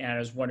 And I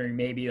was wondering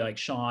maybe like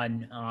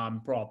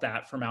Sean brought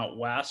that from out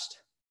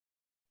west.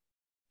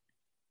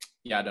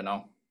 Yeah, I don't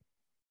know.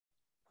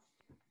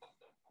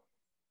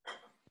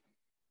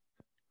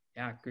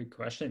 Yeah, good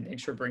question.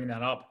 Thanks for bringing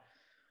that up.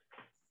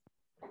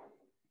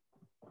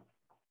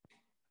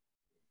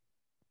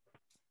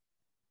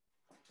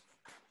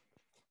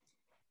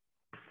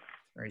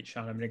 All right,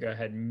 Sean, I'm going to go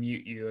ahead and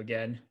mute you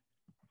again.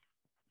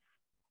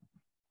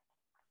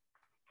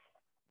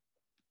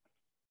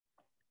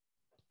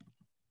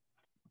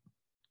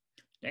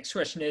 Next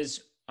question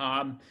is,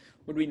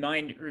 would we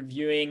mind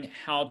reviewing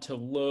how to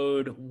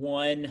load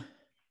one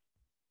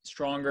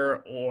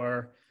stronger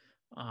or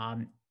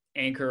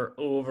anchor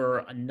over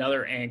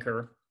another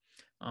anchor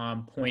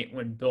point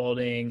when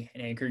building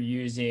an anchor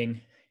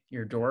using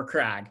your door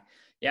crag?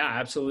 Yeah,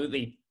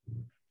 absolutely.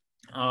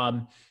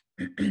 So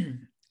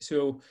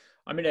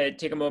I'm going to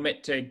take a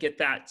moment to get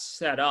that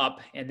set up,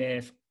 and then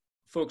if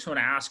folks want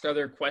to ask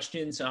other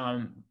questions,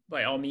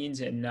 by all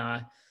means, and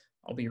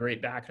I'll be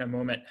right back in a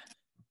moment.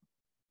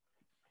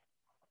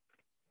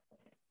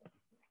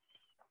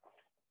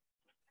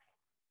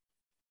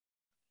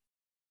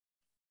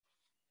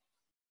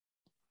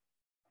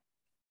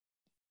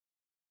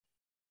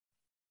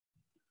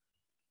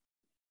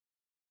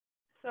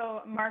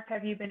 So, Mark,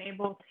 have you been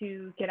able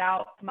to get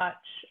out much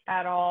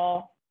at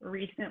all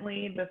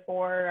recently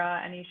before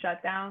any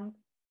shutdowns?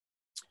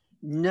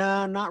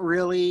 No, not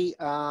really.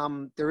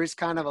 There is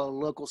kind of a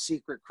local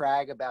secret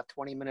crag about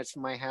 20 minutes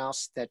from my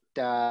house that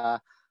I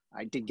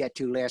did get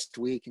to last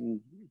week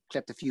and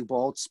clipped a few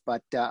bolts.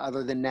 But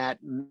other than that,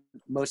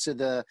 most of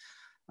the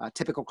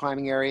typical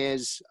climbing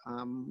areas,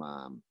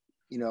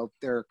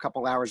 they're a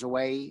couple hours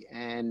away.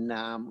 And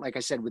like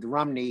I said, with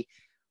Rumney,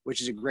 which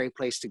is a great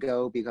place to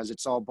go because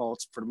it's all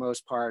bolts for the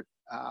most part,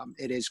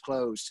 it is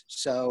closed.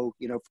 So,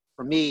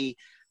 for me,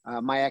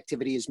 my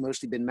activity has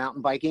mostly been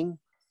mountain biking.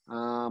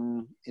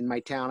 In my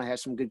town, I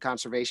have some good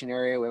conservation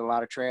area with a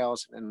lot of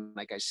trails. And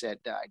like I said,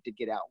 I did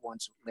get out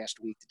once last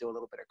week to do a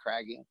little bit of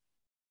cragging.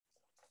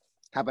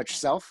 How about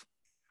yourself?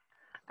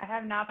 I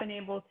have not been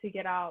able to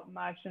get out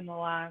much in the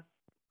last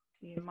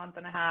month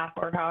and a half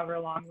or however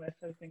long this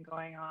has been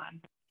going on.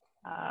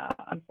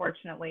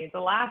 Unfortunately, the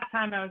last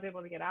time I was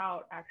able to get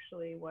out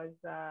actually was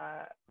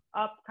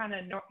up kind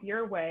of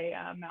your way,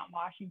 Mount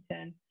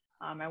Washington.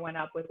 I went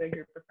up with a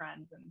group of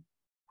friends and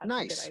had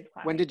nice. Some good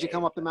When did you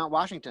come up to Mount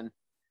Washington?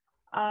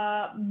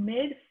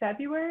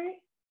 Mid-February.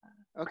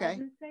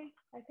 Okay.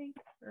 I think,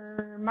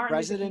 or Martin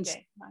Luther King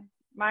Day.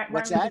 What's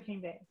Martin that? Luther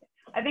King Day.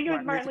 I think it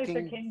was Martin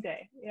Luther King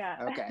Day. Yeah.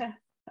 Okay.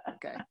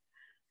 Okay.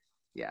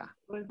 Yeah.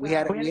 Was, we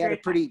had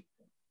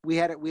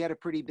a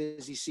pretty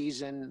busy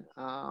season.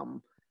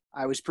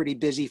 I was pretty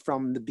busy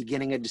from the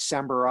beginning of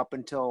December up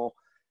until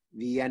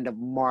the end of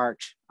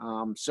March.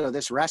 So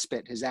this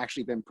respite has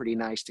actually been pretty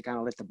nice to kind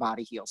of let the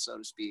body heal, so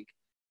to speak.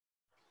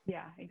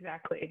 Yeah,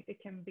 exactly.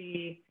 It can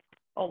be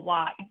a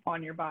lot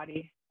on your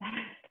body.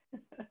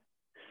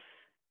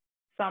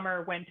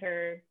 Summer,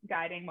 winter,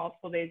 guiding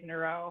multiple days in a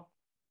row,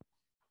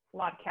 a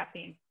lot of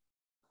caffeine.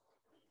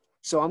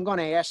 So I'm going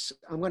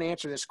to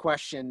answer this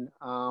question.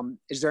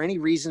 Is there any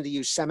reason to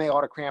use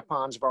semi-auto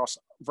crampons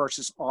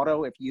versus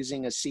auto if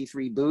using a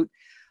C3 boot?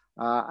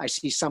 I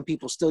see some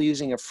people still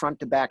using a front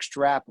to back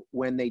strap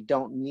when they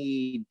don't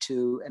need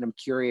to, and I'm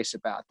curious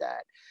about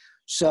that.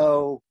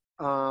 So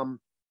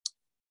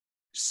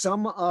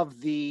some of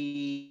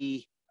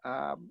the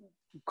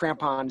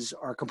crampons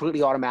are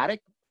completely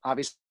automatic,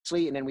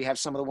 obviously, and then we have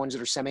some of the ones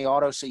that are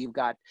semi-auto. So you've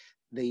got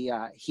the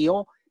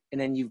heel,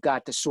 and then you've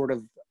got the sort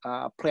of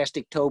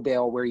plastic toe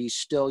bail where you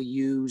still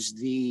use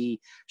the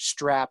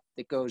strap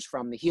that goes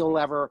from the heel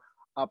lever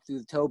up through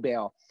the toe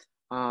bail.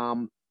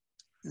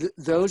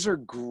 Those are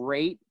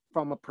great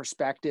from a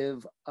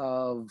perspective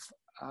of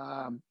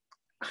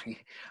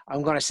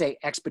I'm going to say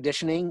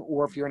expeditioning,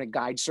 or if you're in a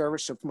guide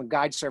service. So from a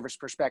guide service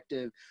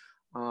perspective,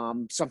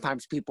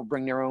 sometimes people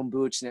bring their own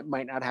boots and it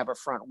might not have a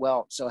front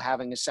welt. So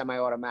having a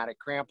semi-automatic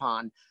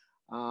crampon,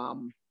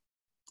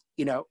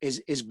 you know,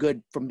 is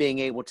good from being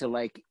able to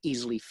like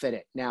easily fit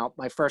it. Now,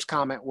 my first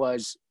comment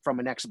was from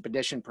an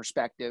expedition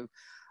perspective.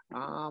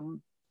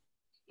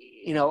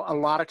 You know, a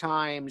lot of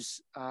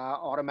times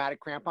automatic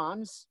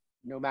crampons,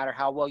 no matter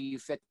how well you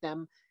fit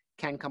them,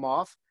 can come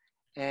off.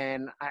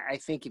 And I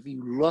think if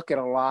you look at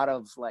a lot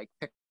of like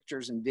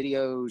pictures and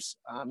videos,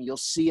 you'll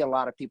see a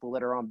lot of people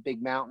that are on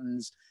big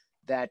mountains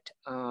that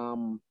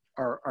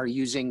are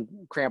using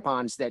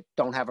crampons that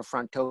don't have a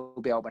front toe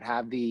bail, but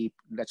have the,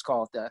 let's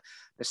call it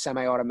the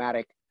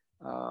semi-automatic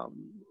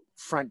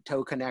front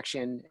toe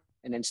connection,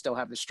 and then still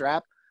have the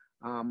strap.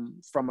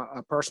 From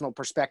a personal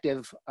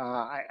perspective,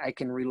 I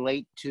can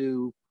relate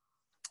to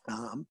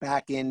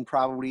back in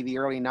probably the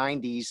early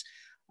 90s.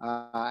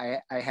 I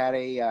had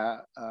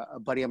a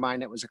buddy of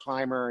mine that was a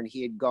climber, and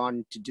he had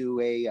gone to do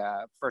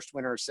a first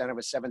winter ascent of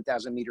a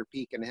 7,000 meter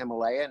peak in the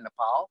Himalaya in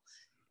Nepal.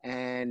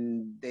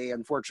 And they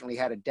unfortunately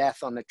had a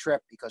death on the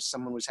trip because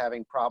someone was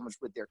having problems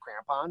with their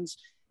crampons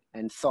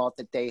and thought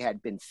that they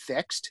had been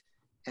fixed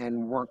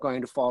and weren't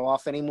going to fall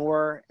off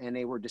anymore. And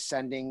they were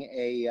descending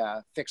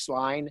a fixed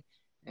line,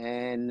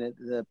 and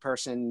the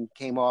person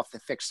came off the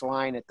fixed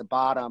line at the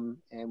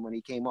bottom. And when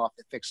he came off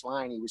the fixed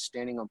line, he was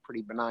standing on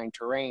pretty benign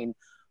terrain,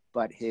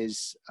 but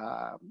his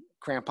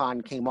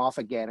crampon came off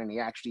again, and he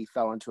actually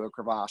fell into a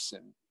crevasse,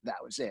 and that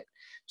was it.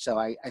 So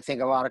I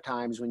think a lot of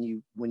times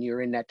when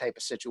you're in that type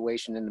of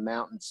situation in the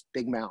mountains,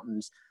 big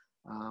mountains,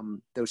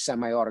 those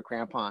semi-auto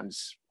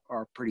crampons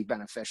are pretty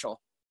beneficial.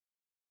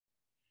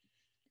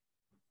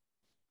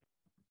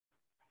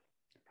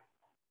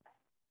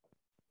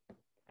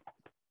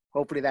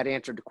 Hopefully that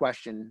answered the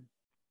question.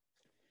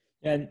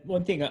 And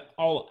one thing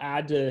I'll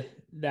add to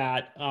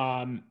that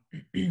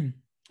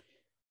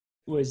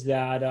was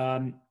that,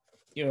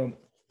 you know,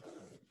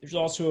 there's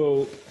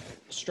also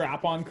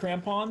strap-on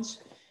crampons,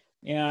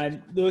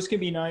 and those can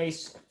be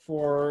nice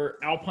for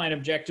alpine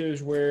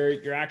objectives where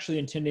you're actually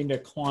intending to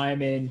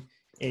climb in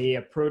a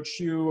approach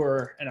shoe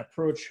or an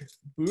approach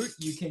boot.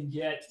 You can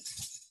get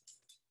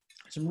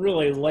some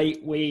really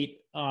lightweight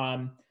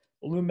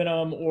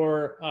aluminum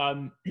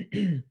or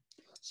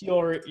steel,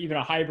 or even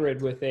a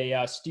hybrid with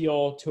a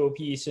steel toe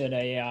piece and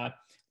a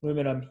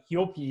aluminum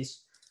heel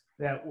piece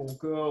that will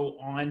go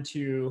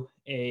onto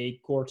a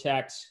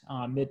Gore-Tex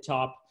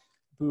mid-top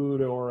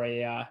boot or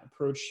a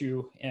approach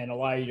shoe and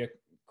allow you to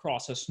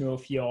cross a snow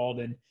field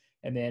and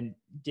then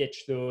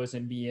ditch those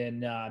and be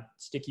in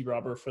sticky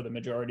rubber for the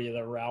majority of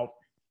the route.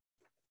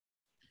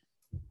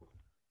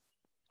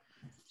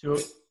 So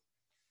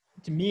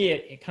to me,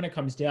 it kind of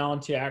comes down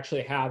to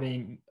actually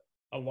having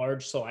a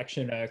large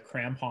selection of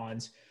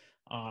crampons.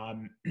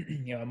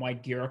 You know, in my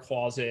gear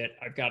closet,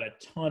 I've got a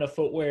ton of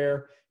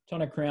footwear,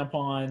 ton of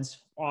crampons,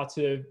 lots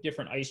of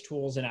different ice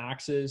tools and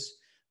axes,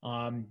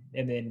 and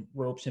then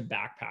ropes and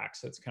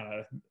backpacks. That's kind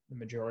of the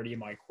majority of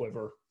my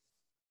quiver.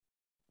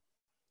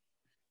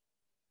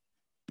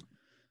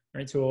 All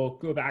right, so we'll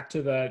go back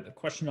to the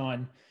question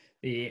on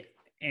the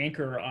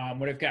anchor.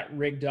 What I've got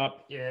rigged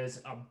up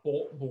is a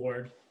bolt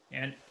board.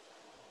 And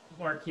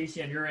Mark,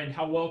 Casey, on your end,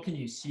 how well can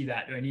you see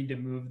that? Do I need to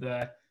move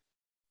the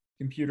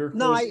computer closer?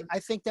 No, I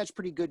think that's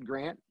pretty good,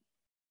 Grant.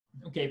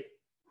 Okay,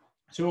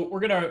 so we're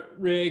gonna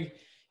rig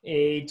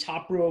a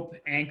top rope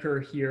anchor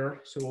here.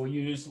 So we'll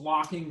use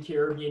locking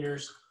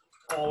carabiners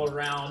all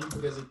around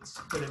because it's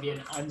gonna be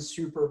an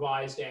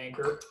unsupervised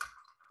anchor.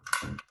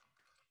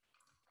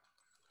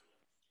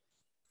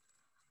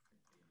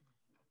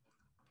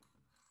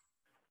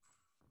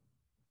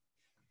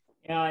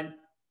 And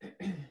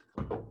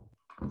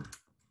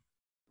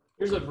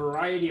there's a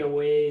variety of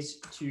ways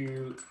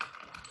to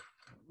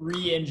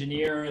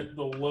re-engineer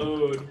the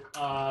load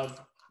of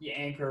the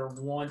anchor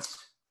once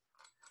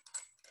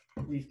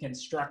we've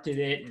constructed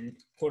it and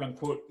quote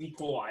unquote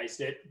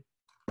equalized it.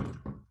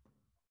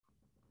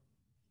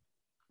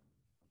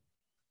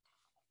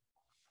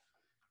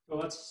 So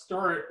let's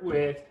start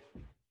with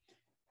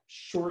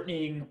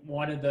shortening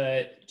one of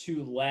the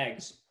two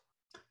legs.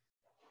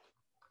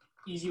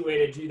 Easy way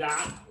to do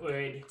that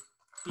would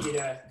be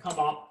to come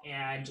up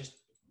and just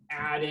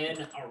add in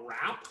a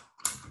wrap.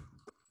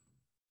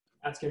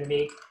 That's going to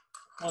make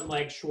one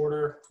leg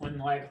shorter, one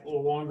leg a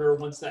little longer.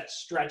 Once that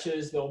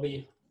stretches, they'll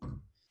be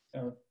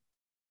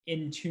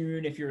in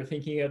tune if you're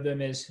thinking of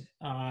them as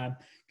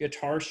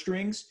guitar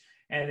strings.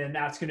 And then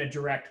that's going to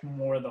direct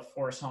more of the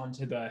force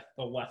onto the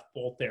left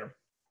bolt there.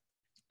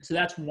 So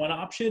that's one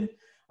option.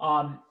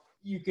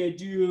 You could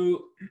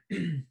do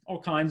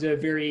all kinds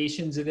of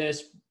variations of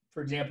this.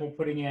 For example,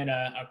 putting in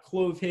a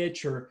clove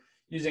hitch or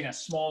using a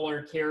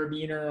smaller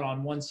carabiner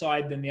on one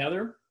side than the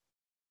other.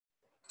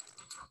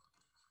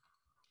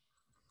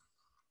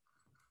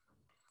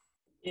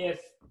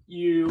 If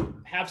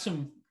you have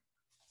some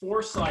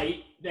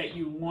foresight that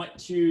you want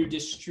to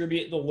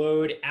distribute the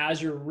load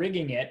as you're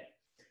rigging it,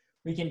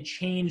 we can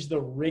change the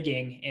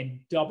rigging and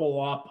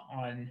double up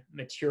on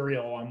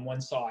material on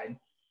one side.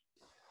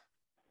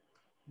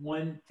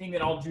 one thing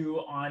that I'll do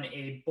on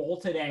a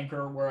bolted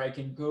anchor where I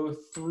can go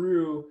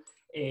through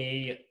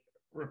a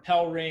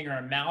rappel ring or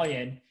a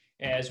malleon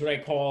is what I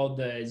call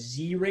the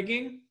Z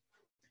rigging.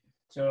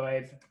 So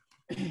I've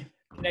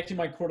connected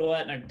my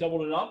cordelette and I've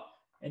doubled it up.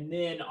 And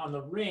then on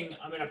the ring,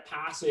 I'm going to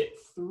pass it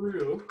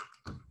through,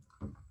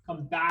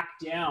 come back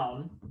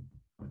down,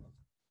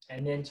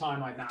 and then tie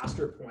my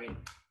master point.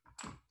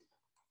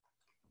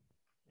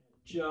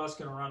 Just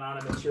going to run out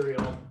of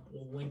material.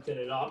 We'll lengthen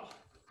it up.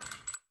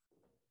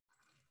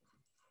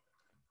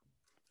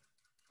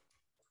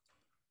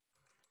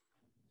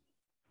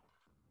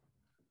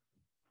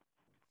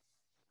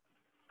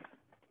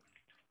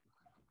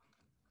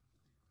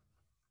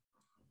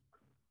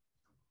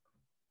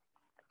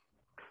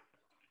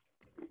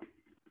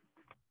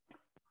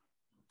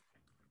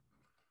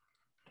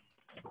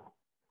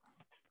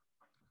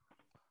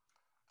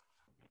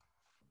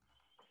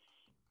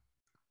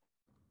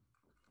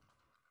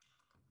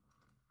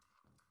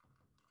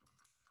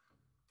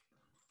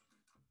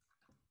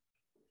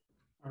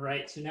 All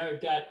right, so now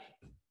we've got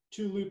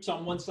 2 loops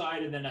on one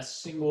side and then a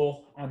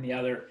single on the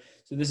other.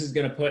 So this is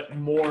going to put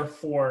more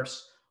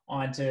force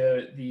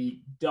onto the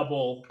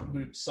double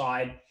loop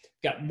side.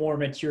 Got more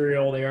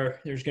material there.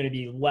 There's going to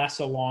be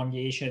less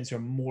elongation, so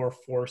more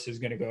force is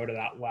going to go to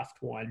that left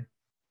one.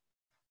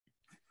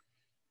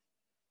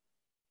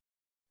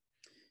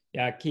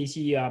 Yeah,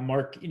 Casey,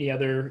 Mark, any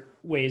other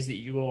ways that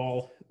you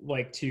all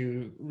like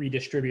to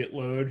redistribute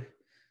load?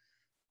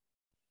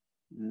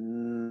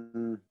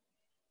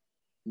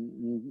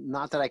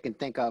 Not that I can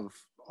think of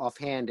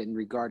offhand in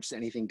regards to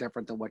anything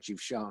different than what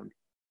you've shown.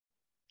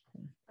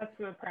 That's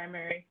the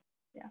primary,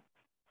 yeah.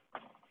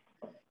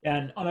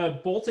 And on a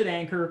bolted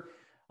anchor,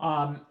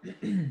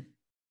 oftentimes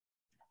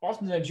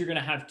you're going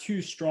to have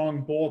 2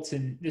 strong bolts,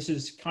 and this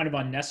is kind of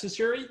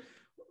unnecessary.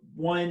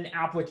 One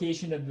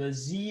application of the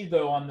Z,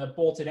 though, on the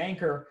bolted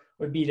anchor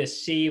would be to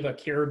save a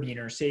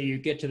carabiner. Say you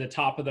get to the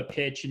top of the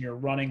pitch and you're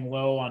running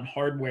low on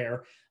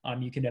hardware,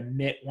 you can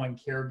omit 1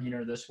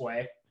 carabiner this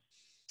way.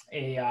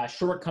 A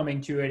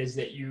shortcoming to it is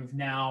that you've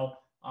now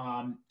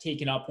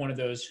taken up one of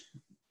those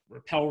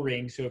rappel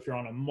rings. So if you're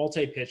on a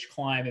multi-pitch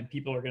climb and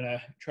people are going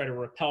to try to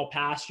rappel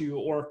past you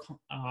or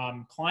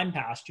climb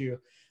past you,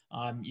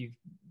 you've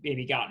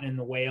maybe gotten in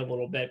the way a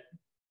little bit.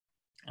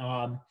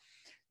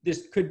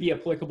 This could be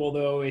applicable,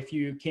 though, if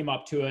you came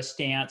up to a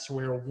stance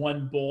where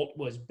one bolt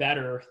was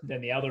better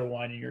than the other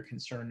one and you're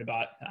concerned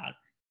about that.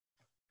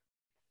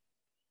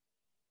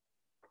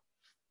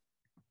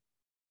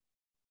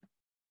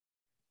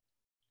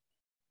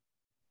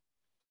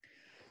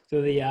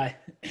 So the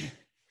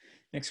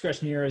next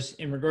question here is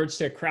in regards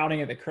to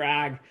crowding at the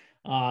crag.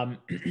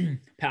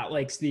 Pat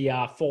likes the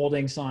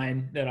folding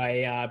sign that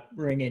I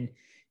bring and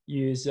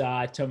use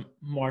to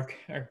mark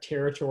our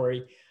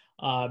territory.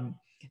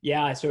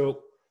 Yeah,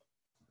 so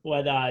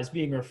what is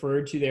being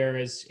referred to there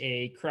is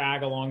a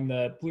crag along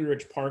the Blue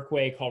Ridge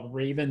Parkway called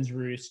Raven's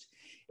Roost.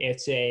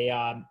 It's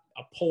a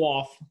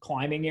pull-off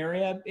climbing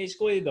area.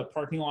 Basically, the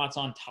parking lot's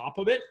on top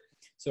of it.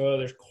 So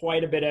there's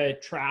quite a bit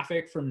of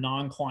traffic from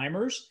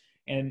non-climbers,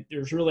 and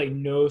there's really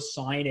no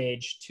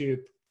signage to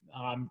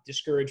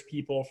discourage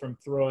people from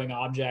throwing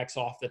objects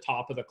off the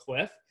top of the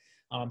cliff.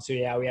 So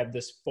yeah, we have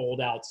this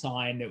fold-out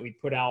sign that we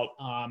put out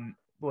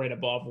right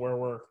above where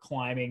we're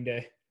climbing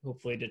to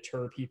hopefully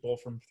deter people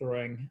from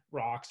throwing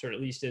rocks, or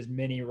at least as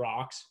many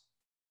rocks.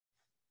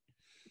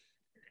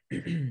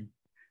 Okay,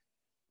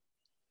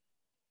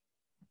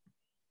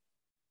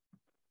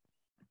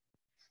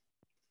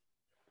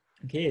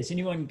 is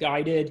anyone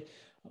guided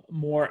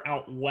more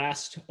out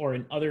west or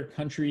in other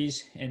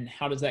countries, and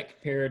how does that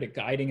compare to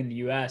guiding in the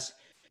US?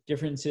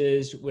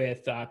 Differences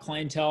with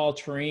clientele,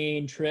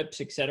 terrain,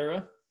 trips,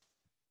 etc.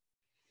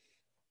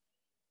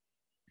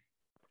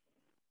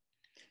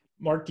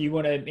 Mark, do you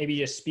want to maybe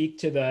just speak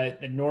to the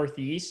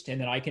Northeast, and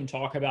then I can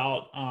talk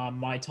about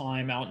my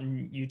time out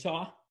in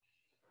Utah?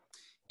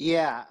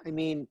 Yeah, I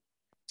mean,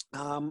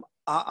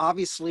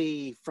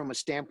 obviously from a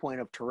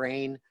standpoint of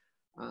terrain,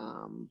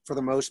 for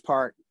the most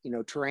part, you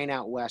know, terrain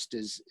out west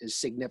is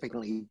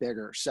significantly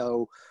bigger.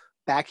 So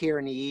back here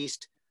in the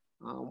East,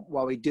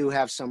 while we do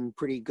have some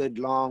pretty good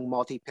long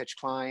multi-pitch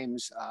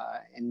climbs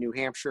in New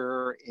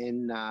Hampshire,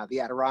 in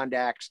the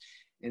Adirondacks,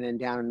 and then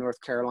down in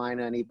North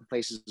Carolina, and even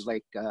places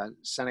like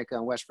Seneca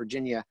and West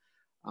Virginia,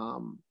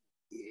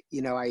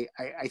 you know, I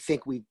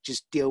think we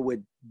just deal with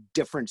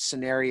different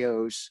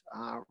scenarios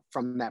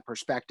from that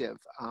perspective.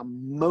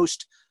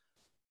 Most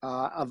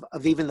of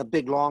even the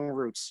big long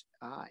routes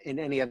in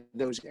any of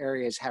those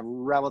areas have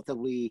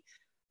relatively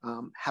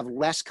have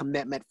less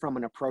commitment from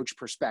an approach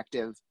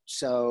perspective.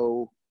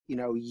 So, you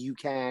know, you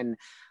can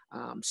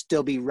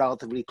still be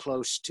relatively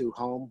close to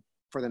home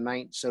for the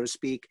night, so to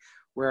speak.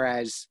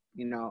 Whereas,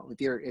 you know,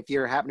 if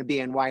you're happen to be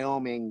in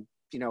Wyoming,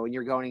 you know, and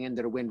you're going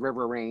into the Wind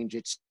River Range,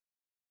 it's,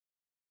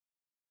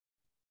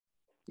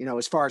 you know,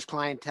 as far as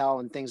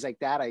clientele and things like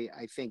that, I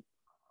think,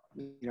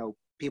 you know,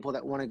 people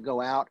that want to go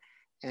out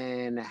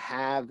and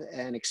have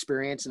an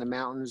experience in the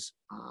mountains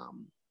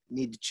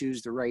need to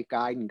choose the right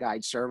guide and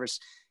guide service.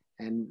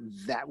 and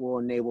that will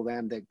enable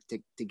them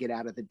to get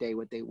out of the day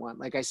what they want.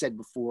 Like I said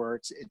before,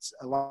 it's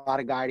a lot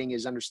of guiding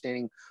is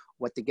understanding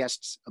what the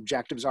guests'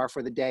 objectives are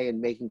for the day and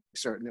making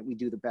certain that we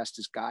do the best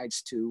as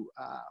guides to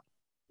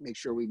make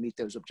sure we meet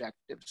those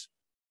objectives.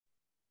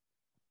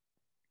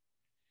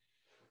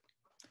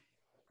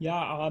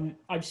 Yeah,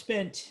 I've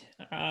spent,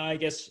 I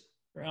guess,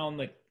 around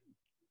like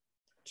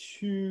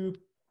 2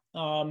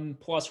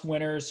 plus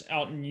winters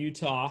out in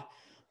Utah.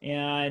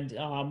 And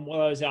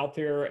while I was out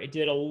there, I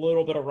did a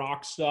little bit of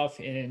rock stuff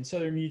in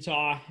southern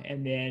Utah,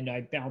 and then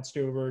I bounced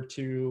over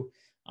to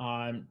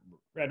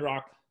Red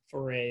Rock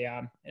for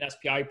an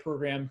SPI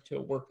program to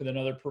work with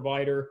another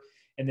provider.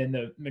 And then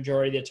the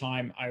majority of the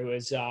time, I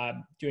was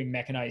doing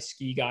mechanized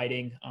ski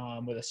guiding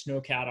with a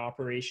snowcat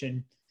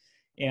operation.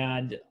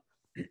 And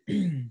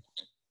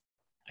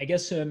I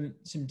guess some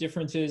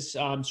differences,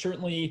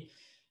 certainly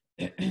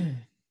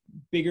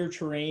bigger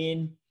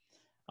terrain,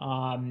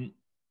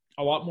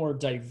 a lot more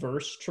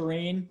diverse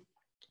terrain.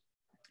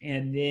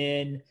 And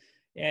then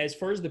as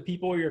far as the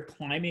people you're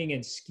climbing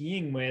and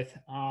skiing with,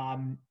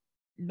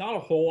 not a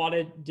whole lot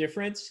of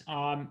difference.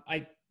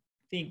 I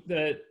think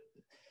the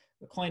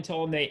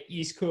clientele on the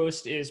East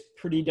Coast is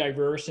pretty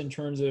diverse in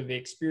terms of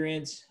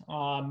experience.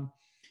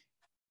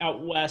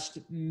 Out West,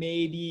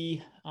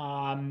 maybe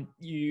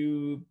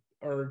you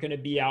are going to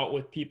be out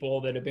with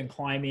people that have been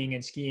climbing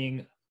and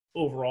skiing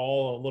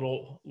overall a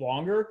little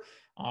longer.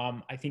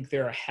 I think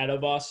they're ahead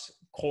of us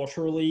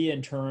culturally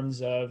in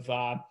terms of,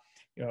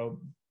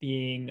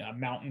 being a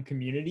mountain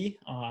community.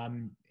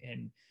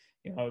 And,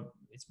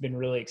 it's been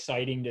really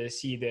exciting to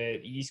see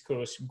the East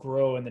Coast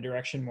grow in the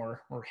direction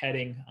we're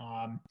heading.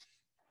 A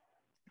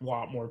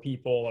lot more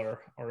people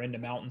are into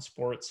mountain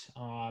sports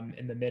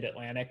in the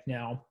Mid-Atlantic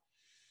now.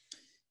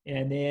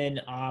 And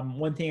then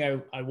one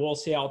thing I will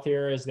say out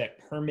there is that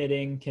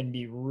permitting can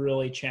be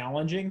really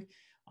challenging.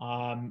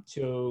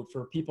 So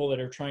for people that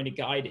are trying to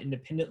guide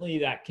independently,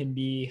 that can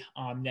be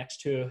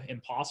next to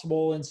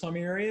impossible in some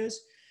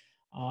areas.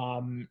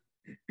 And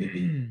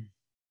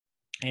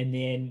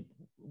then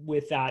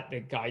with that, the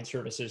guide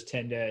services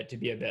tend to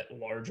be a bit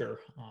larger.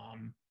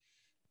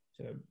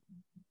 So a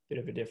bit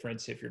of a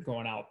difference if you're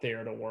going out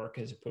there to work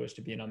as opposed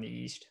to being on the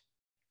East.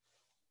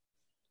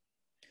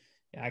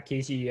 Yeah,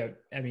 Casey, you have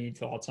any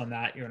thoughts on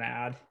that you want to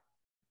add?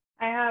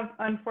 I have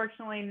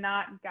unfortunately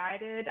not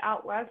guided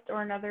out West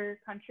or in other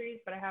countries,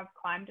 but I have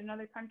climbed in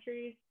other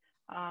countries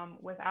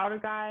without a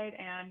guide,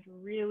 and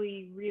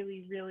really,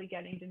 really, really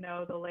getting to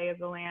know the lay of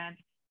the land,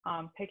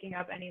 picking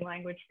up any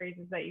language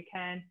phrases that you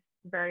can,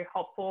 very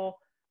helpful.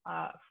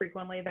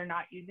 Frequently, they're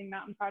not using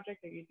Mountain Project,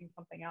 they're using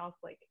something else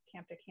like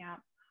Camp to Camp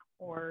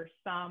or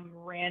some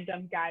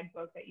random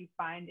guidebook that you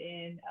find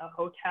in a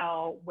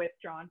hotel with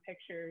drawn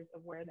pictures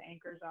of where the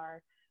anchors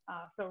are.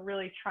 So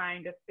really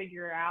trying to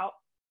figure out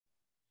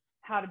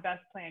how to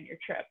best plan your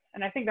trip.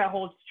 And I think that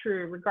holds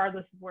true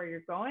regardless of where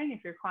you're going.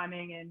 If you're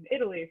climbing in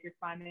Italy, if you're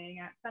climbing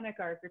at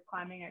Seneca, or if you're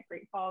climbing at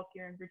Great Falls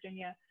here in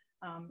Virginia,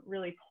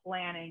 really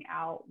planning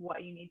out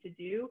what you need to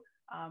do,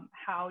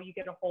 how you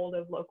get a hold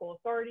of local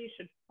authorities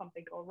should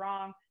something go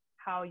wrong,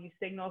 how you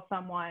signal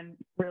someone,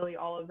 really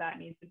all of that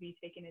needs to be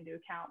taken into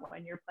account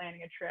when you're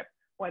planning a trip,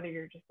 whether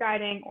you're just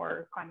guiding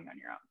or climbing on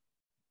your own.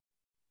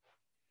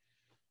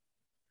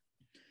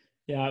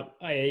 Yeah,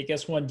 I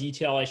guess one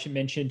detail I should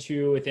mention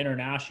too with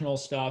international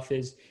stuff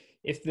is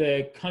if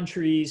the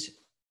country's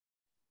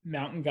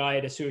Mountain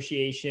Guide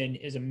Association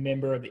is a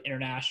member of the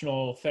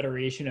International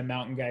Federation of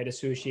Mountain Guide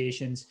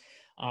Associations,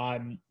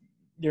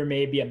 there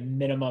may be a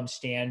minimum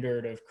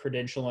standard of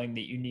credentialing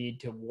that you need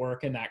to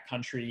work in that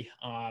country,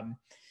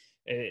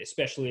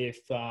 especially if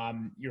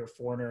you're a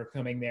foreigner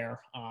coming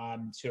there.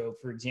 So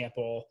for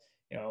example,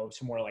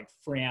 somewhere like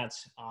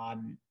France,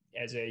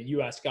 as a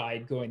US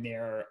guide going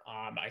there,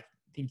 I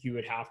think you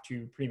would have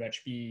to pretty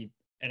much be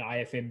an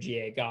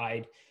IFMGA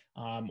guide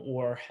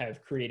or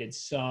have created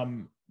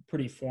some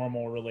pretty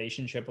formal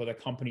relationship with a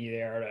company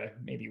there to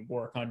maybe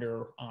work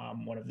under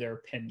one of their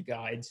pinned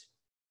guides.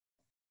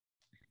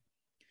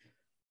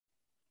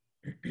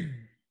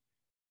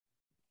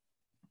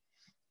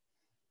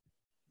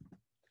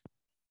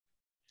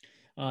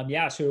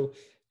 So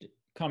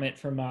comment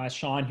from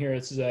Sean here.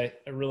 This is a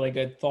really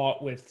good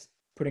thought with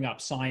putting up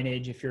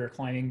signage if you're a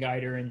climbing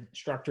guide or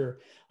instructor.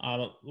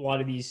 A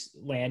lot of these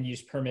land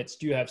use permits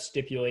do have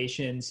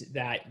stipulations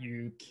that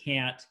you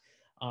can't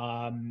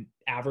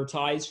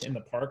advertise in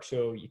the park.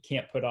 So you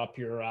can't put up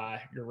your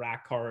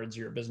rack cards,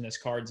 your business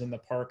cards in the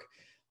park.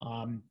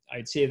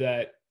 I'd say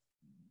that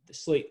the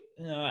slate,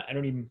 I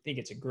don't even think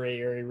it's a gray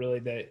area really.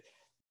 The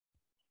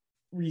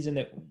reason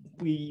that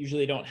we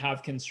usually don't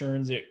have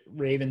concerns at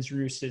Raven's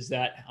Roost is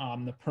that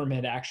the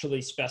permit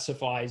actually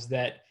specifies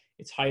that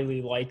it's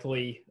highly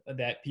likely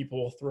that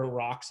people will throw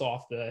rocks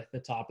off the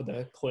top of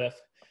the cliff.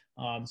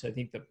 So I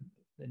think the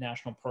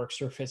National Park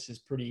Service is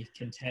pretty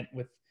content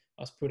with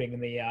us putting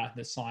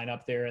the sign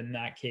up there in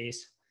that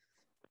case.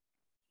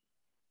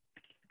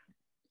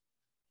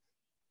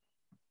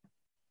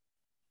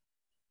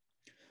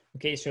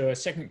 Okay, so a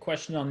second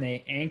question on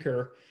the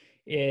anchor.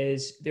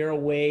 Is there a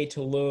way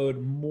to load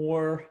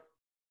more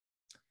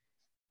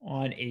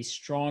on a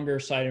stronger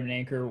side of an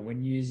anchor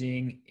when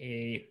using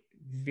a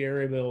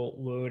variable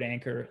load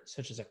anchor,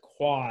 such as a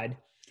quad,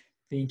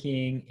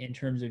 thinking in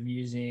terms of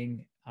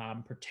using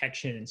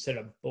protection instead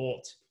of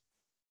bolt.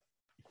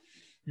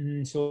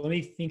 So let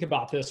me think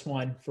about this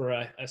one for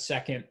a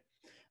second.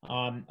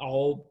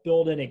 I'll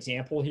build an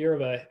example here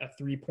of a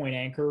 3-point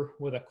anchor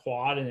with a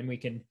quad, and then we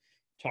can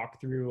talk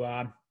through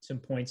some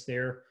points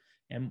there.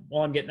 And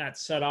while I'm getting that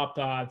set up,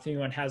 if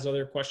anyone has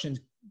other questions,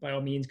 by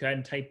all means, go ahead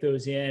and type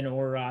those in,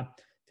 or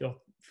feel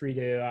free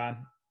to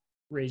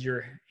raise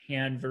your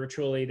hand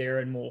virtually there,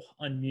 and we'll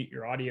unmute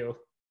your audio.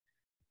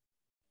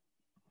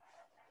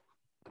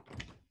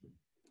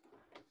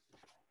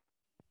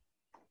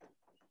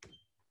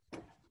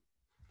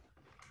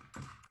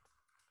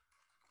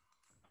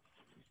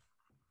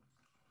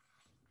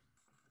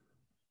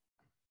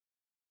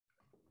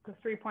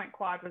 The 3-point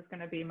quad was going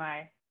to be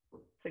my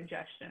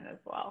suggestion as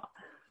well.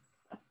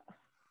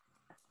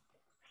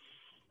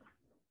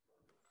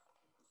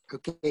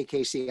 Okay,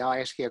 Casey, I'll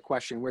ask you a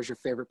question. Where's your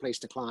favorite place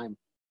to climb?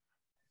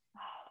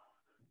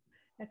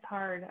 It's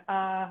hard.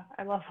 I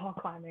love wall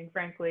climbing,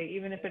 frankly,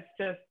 even if it's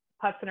just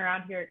putzing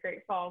around here at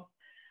Great Falls.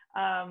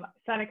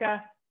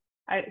 Seneca,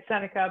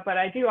 but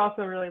I do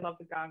also really love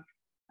the Gunk.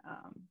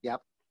 Yep.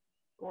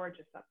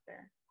 Gorgeous up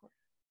there.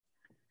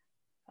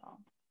 So,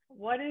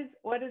 what is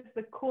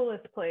the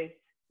coolest place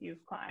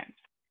you've climbed,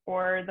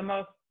 or the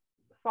most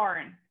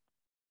foreign?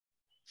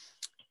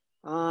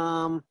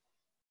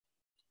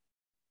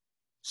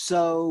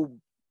 So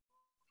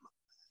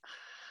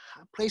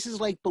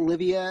places like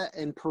Bolivia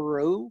and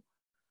Peru,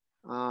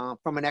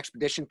 from an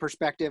expedition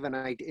perspective, and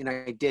I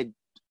did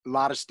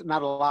not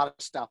a lot of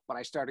stuff, but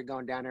I started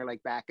going down there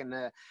like back in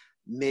the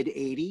mid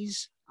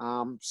 '80s.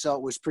 So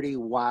it was pretty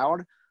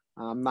wild.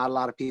 Not a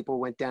lot of people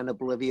went down to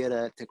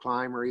Bolivia to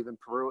climb, or even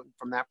Peru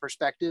from that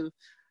perspective.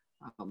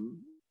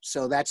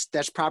 So that's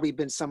probably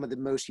been some of the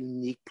most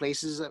unique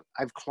places that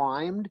I've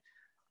climbed.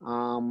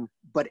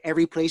 But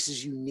every place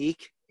is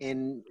unique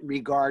in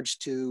regards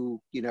to,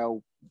 you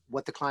know,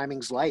 what the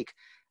climbing's like.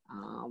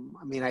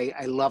 I mean,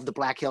 I love the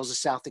Black Hills of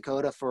South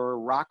Dakota for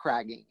rock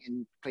cragging,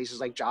 and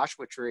places like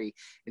Joshua Tree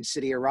and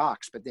City of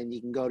Rocks. But then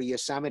you can go to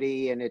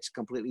Yosemite and it's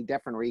completely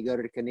different, or you go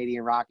to the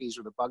Canadian Rockies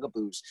or the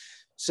Bugaboos.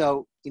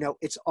 So, you know,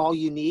 it's all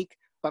unique.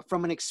 But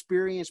from an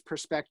experience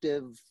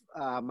perspective,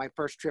 my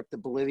first trip to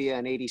Bolivia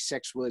in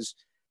 '86 was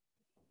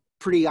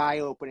pretty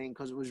eye-opening,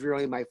 because it was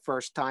really my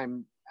first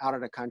time out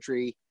of the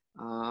country,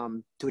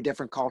 to a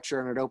different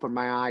culture, and it opened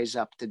my eyes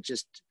up to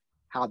just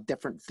how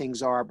different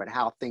things are, but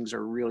how things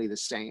are really the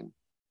same.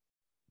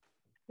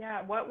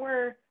 Yeah, what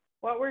were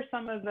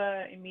some of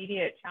the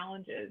immediate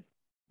challenges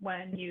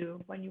when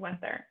you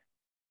went there?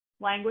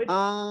 Language?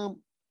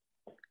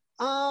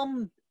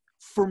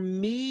 For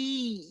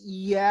me,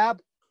 yeah.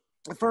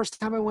 The first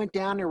time I went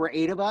down, there were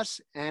 8 of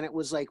us, and it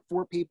was like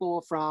 4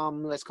 people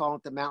from, let's call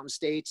it the Mountain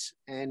States,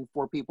 and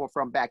 4 people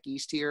from back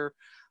east here.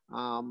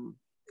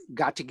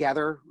 Got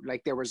together,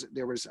 like there was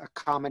a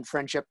common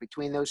friendship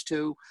between those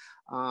two.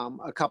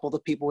 A couple of the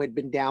people had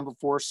been down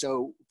before,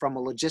 so from a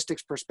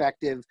logistics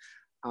perspective,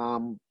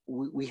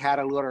 we had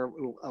a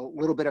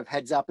little bit of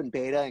heads up in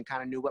beta, and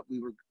kind of knew what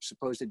we were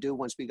supposed to do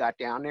once we got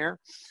down there.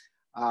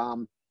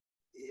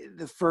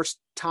 The first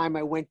time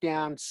I went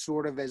down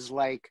sort of as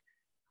like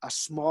a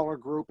smaller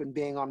group and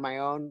being on my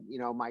own, you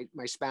know, my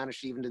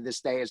Spanish even to this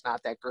day is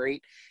not that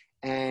great,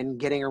 and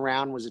getting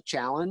around was a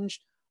challenge.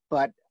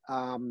 But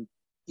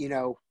you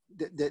know,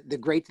 the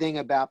great thing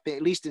about,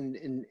 at least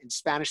in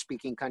Spanish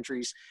speaking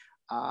countries,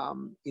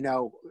 you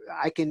know,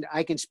 I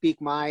can speak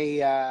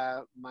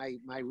my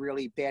my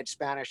really bad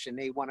Spanish, and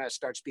they want to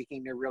start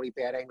speaking their really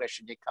bad English,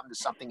 and you come to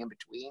something in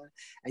between,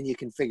 and you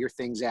can figure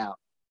things out.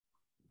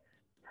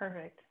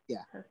 Perfect.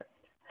 Yeah. Perfect.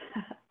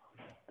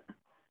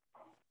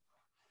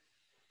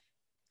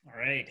 All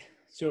right,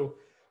 so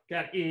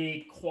got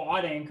a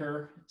quad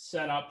anchor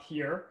set up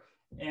here,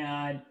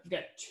 and we've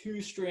got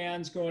 2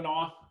 strands going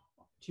off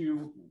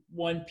to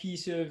one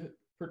piece of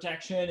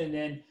protection, and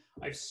then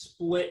I've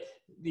split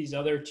these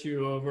other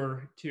 2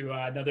 over to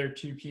another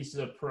 2 pieces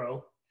of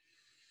pro.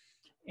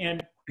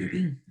 And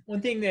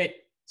one thing that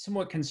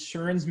somewhat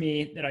concerns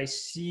me that I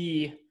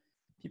see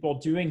people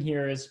doing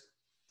here is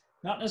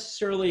not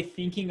necessarily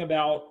thinking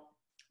about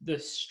the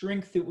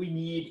strength that we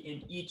need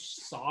in each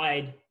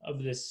side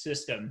of this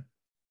system.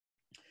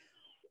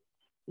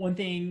 One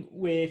thing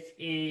with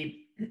a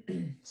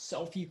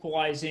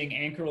self-equalizing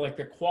anchor like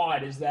the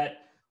quad is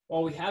that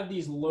while we have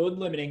these load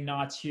limiting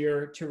knots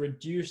here to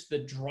reduce the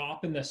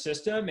drop in the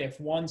system if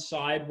one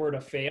side were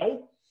to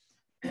fail,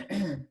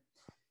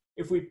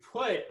 if we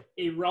put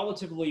a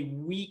relatively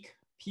weak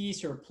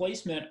piece or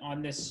placement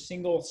on this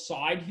single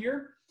side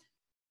here,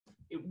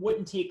 it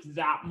wouldn't take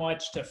that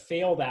much to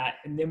fail that,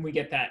 and then we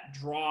get that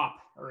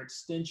drop or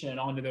extension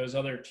onto those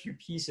other 2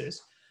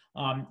 pieces.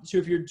 So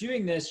if you're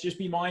doing this, just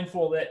be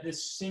mindful that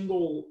this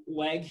single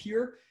leg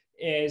here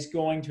is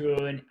going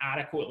to an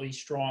adequately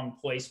strong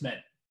placement.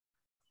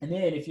 And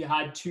then if you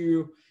had 2,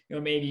 you know,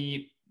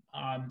 maybe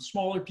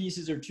smaller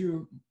pieces or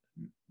 2,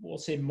 we'll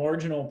say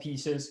marginal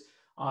pieces,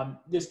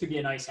 this could be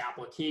a nice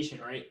application,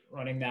 right?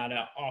 Running that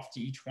off to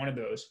each one of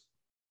those.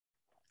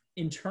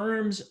 In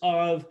terms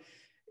of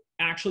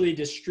actually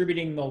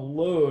distributing the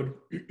load,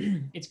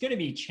 it's going to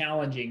be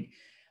challenging.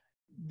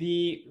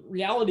 The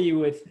reality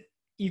with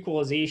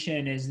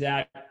equalization is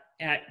that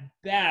at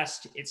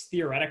best, it's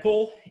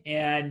theoretical,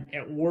 and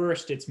at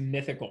worst, it's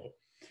mythical.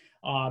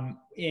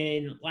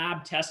 In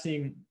lab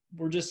testing,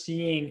 we're just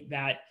seeing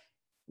that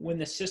when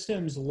the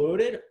system's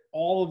loaded,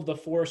 all of the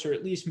force, or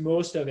at least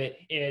most of it,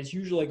 is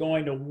usually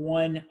going to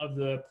one of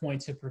the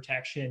points of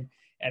protection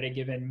at a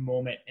given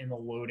moment in the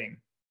loading.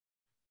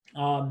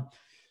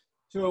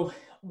 So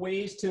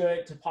ways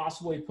to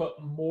possibly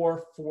put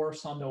more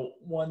force on the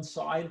one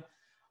side,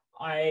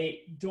 I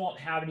don't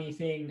have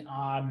anything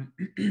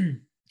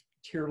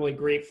terribly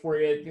great for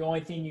you. The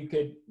only thing you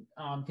could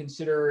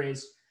consider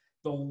is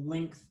the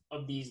length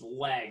of these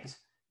legs.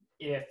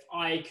 If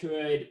I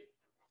could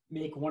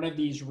make one of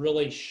these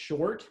really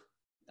short,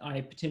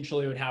 I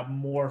potentially would have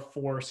more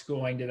force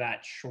going to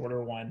that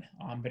shorter one.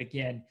 But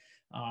again,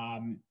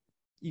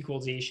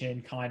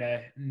 equalization kind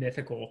of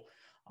mythical.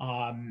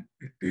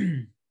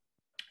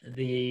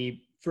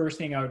 The first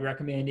thing I would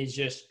recommend is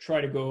just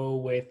try to go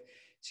with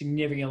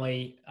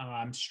significantly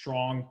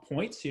strong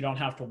points. You don't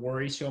have to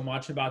worry so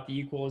much about the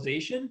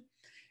equalization.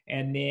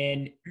 And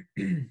then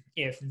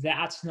if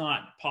that's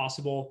not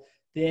possible,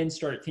 then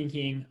start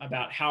thinking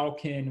about how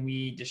can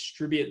we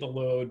distribute the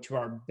load to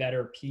our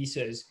better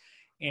pieces.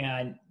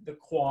 And the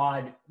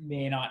quad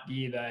may not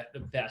be the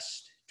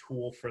best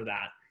tool for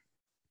that.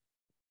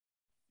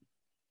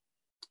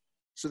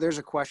 So there's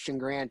a question,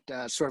 Grant,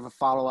 sort of a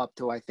follow-up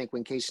to, I think,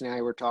 when Casey and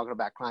I were talking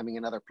about climbing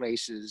in other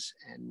places.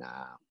 And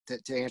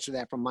to answer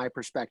that from my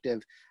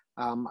perspective,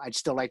 I'd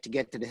still like to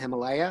get to the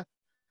Himalaya.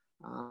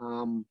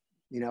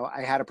 You know,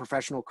 I had a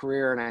professional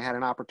career and I had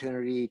an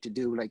opportunity to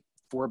do like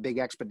 4 big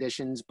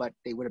expeditions, but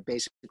they would have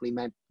basically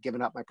meant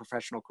giving up my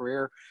professional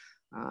career.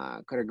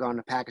 Could have gone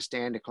to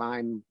Pakistan to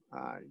climb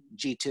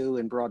G2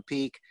 in Broad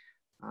Peak,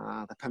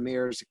 the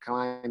Pamirs to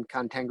climb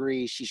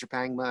Kantengri,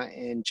 Shishapangma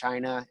in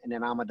China, and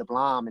then Ama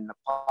Dablam in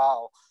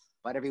Nepal.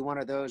 But every one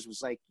of those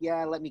was like,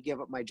 yeah, let me give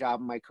up my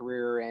job and my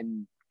career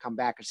and come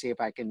back and see if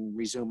I can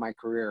resume my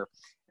career.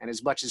 And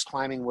as much as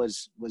climbing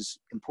was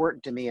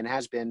important to me and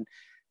has been,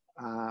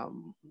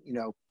 you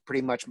know,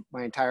 pretty much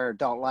my entire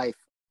adult life,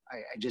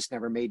 I just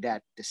never made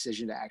that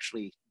decision to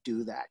actually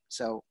do that.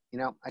 So, you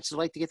know, I'd still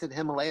like to get to the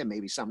Himalaya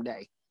maybe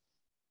someday.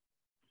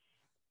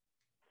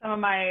 Some of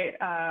my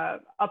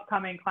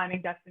upcoming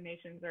climbing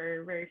destinations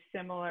are very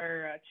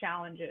similar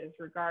challenges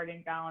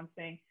regarding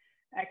balancing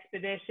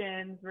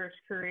expeditions versus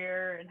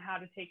career and how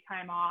to take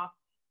time off.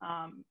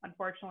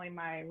 Unfortunately,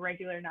 my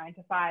regular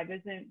 9-to-5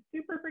 isn't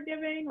super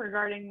forgiving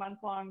regarding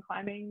month-long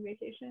climbing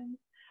vacations.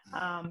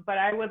 But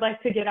I would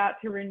like to get out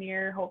to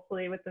Rainier,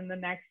 hopefully within the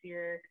next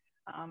year.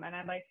 And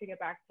I'd like to get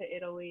back to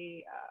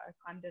Italy. I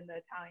climbed in the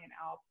Italian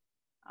Alps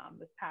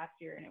this past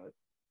year, and it was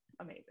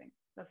amazing.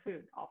 The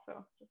food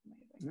also just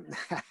amazing.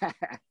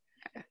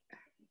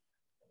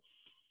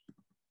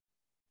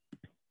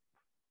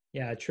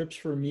 Yeah, trips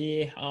for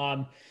me.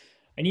 I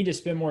need to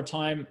spend more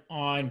time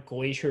on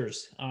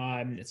glaciers.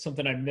 It's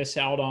something I miss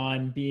out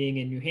on being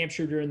in New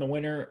Hampshire during the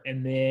winter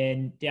and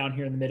then down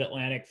here in the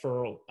Mid-Atlantic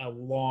for a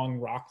long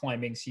rock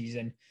climbing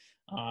season.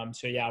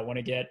 So yeah, I want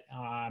to get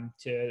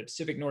to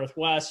Pacific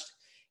Northwest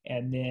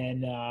and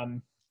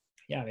then,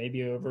 yeah,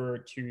 maybe over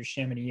to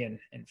Chamonix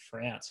in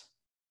France.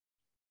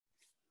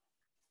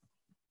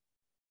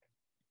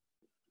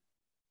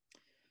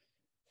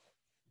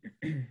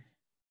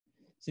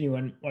 Does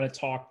anyone want to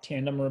talk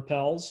tandem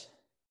rappels?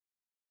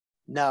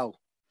 No.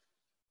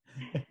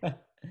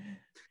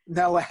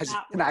 No,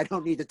 and I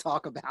don't need to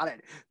talk about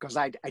it because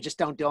I just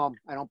don't do them.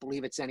 I don't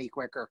believe it's any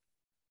quicker.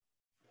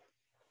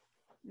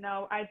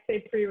 No, I'd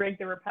say pre-rig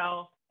the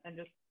rappel and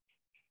just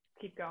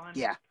keep going.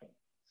 Yeah.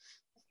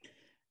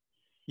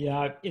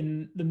 Yeah,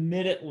 in the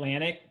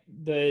Mid-Atlantic,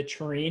 the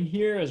terrain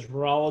here is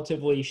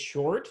relatively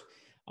short,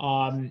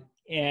 and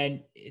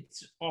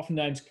it's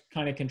oftentimes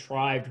kind of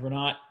contrived. We're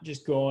not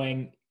just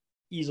going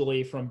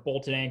easily from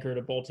bolted anchor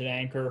to bolted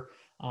anchor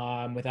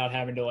without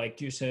having to like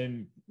do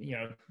some, you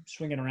know,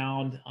 swinging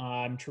around,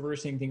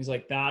 traversing, things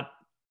like that.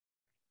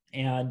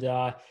 And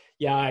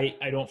yeah,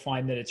 I don't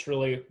find that it's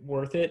really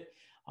worth it.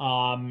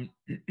 On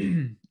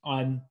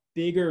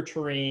bigger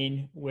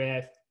terrain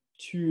with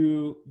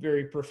 2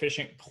 very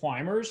proficient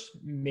climbers,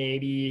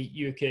 maybe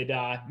you could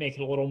make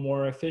it a little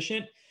more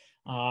efficient.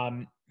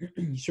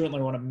 You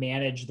certainly want to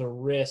manage the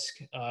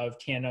risk of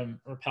tandem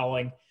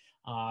rappelling.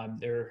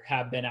 There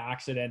have been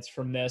accidents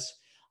from this.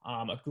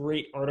 A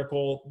great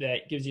article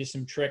that gives you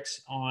some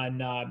tricks on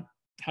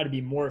how to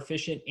be more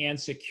efficient and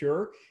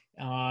secure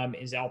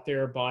is out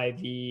there by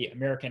the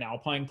American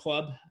Alpine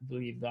Club. I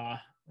believe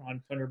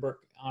Ron Funderburk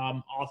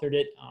authored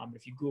it.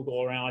 If you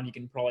Google around, you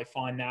can probably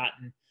find that.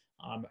 And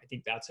I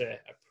think that's a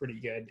pretty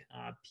good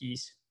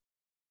piece.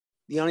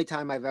 The only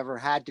time I've ever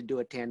had to do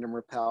a tandem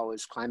rappel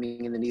is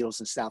climbing in the Needles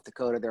in South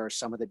Dakota. There are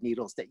some of the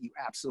needles that you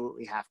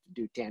absolutely have to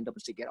do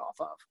tandems to get off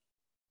of.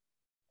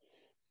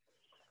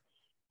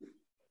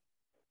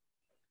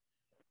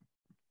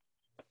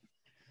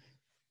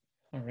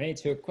 All right,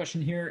 so a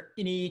question here.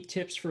 Any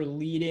tips for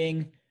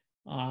leading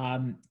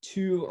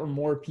two or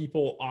more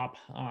people up?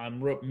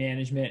 Rope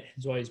management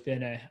has always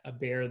been a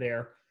bear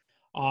there.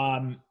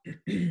 So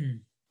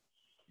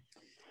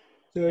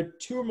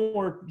two or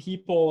more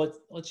people,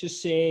 let's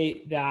just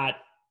say that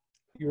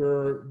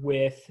you're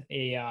with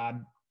a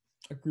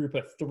group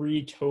of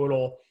three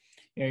total.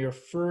 You know, your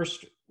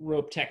first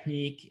rope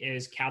technique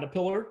is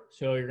caterpillar.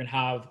 So you're going to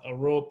have a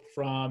rope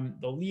from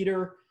the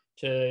leader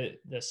to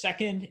the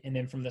second, and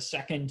then from the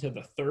second to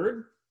the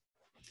third.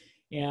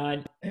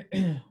 And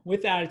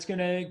with that, it's going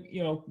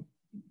to,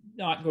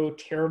 not go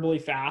terribly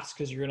fast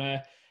because you're going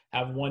to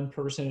have one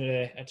person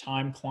at a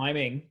time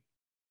climbing.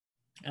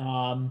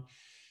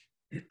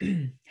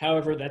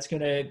 However, that's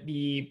going to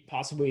be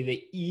possibly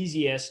the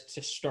easiest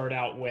to start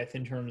out with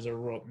in terms of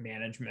rope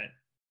management.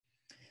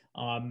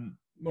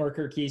 Mark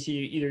or Casey,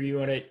 either you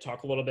want to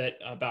talk a little bit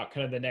about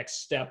kind of the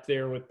next step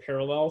there with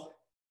parallel?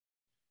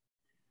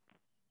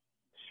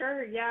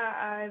 Sure.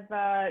 Yeah,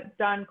 I've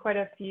done quite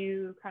a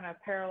few kind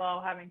of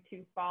parallel, having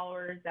two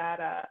followers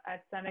at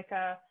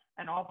Seneca,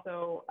 and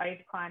also ice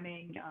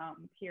climbing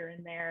here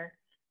and there.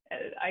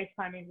 Ice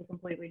climbing is a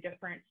completely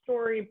different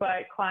story,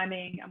 but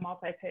climbing a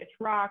multi-pitch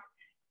rock,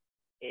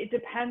 it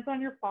depends on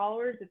your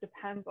followers. It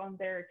depends on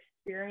their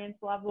experience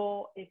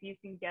level. If you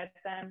can get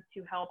them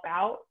to help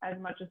out as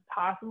much as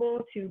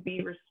possible, to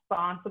be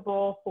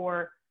responsible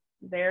for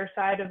their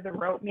side of the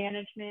rope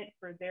management,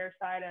 for their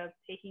side of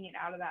taking it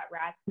out of that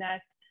rat's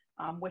nest,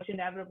 which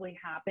inevitably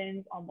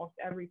happens almost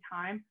every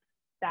time,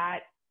 that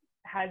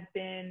has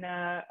been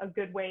a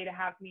good way to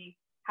have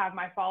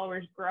my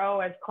followers grow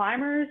as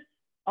climbers,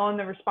 own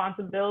the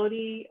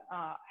responsibility,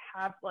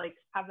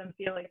 have them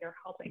feel like they're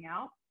helping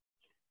out.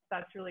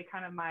 That's really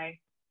kind of my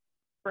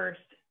first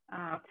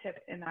tip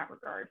in that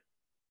regard.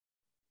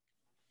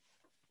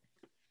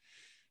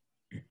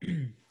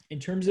 In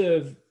terms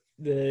of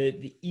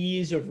the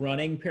ease of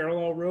running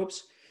parallel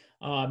ropes,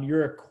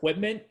 your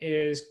equipment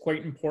is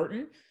quite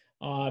important.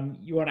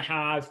 You want to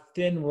have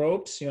thin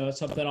ropes,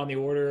 something on the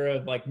order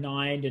of like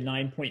 9 to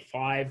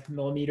 9.5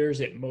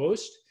 millimeters at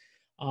most.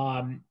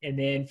 And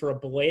then for a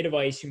belay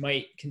device, you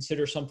might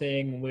consider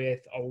something with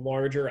a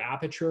larger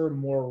aperture,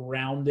 more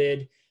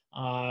rounded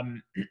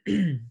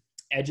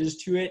edges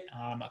to it.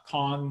 A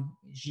Kong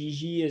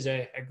Gigi is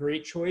a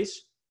great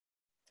choice.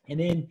 And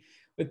then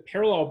with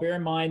parallel, bear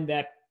in mind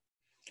that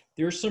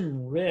there's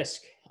some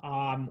risk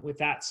with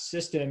that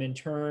system in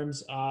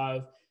terms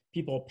of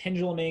people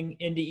penduluming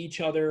into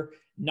each other,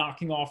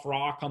 knocking off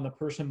rock on the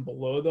person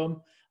below them.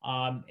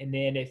 And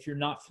then if you're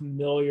not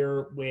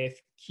familiar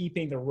with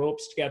keeping the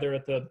ropes together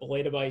at the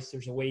belay device,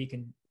 there's a way you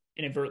can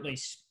inadvertently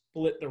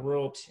split the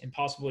ropes and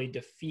possibly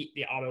defeat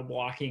the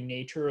auto-blocking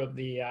nature of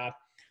the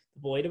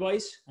belay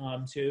device.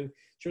 So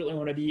certainly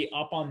want to be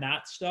up on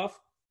that stuff.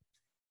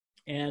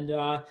 And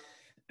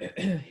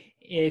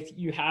if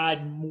you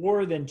had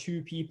more than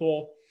two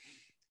people,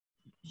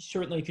 you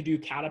certainly could do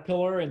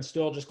caterpillar and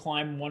still just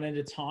climb one at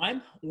a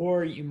time,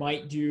 or you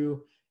might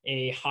do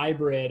a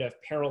hybrid of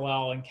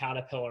parallel and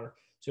caterpillar.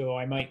 So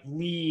I might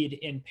lead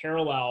in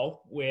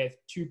parallel with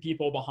two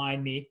people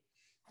behind me,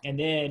 and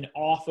then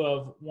off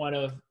of one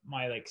of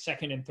my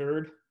second and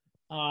third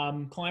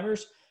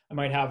climbers, I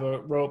might have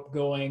a rope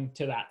going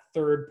to that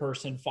third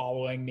person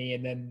following me.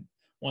 And then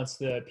once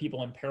the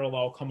people in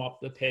parallel come up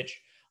the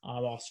pitch,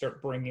 I'll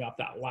start bringing up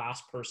that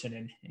last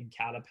person in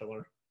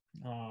caterpillar.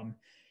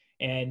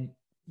 And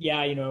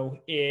yeah,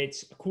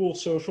 it's a cool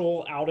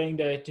social outing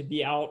to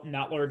be out in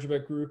that large of a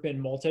group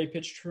in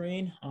multi-pitch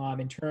terrain.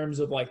 In terms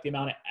of the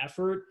amount of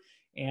effort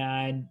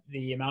and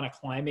the amount of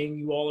climbing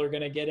you all are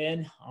going to get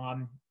in,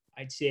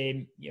 I'd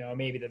say,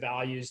 maybe the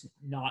value's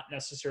not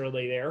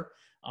necessarily there.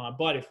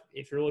 But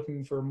if you're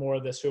looking for more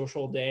of the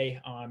social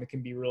day, it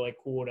can be really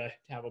cool to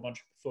have a bunch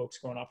of folks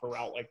going up a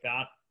route like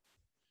that.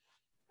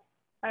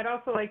 I'd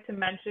also like to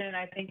mention,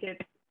 I think it's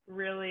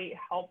really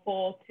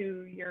helpful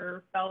to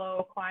your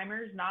fellow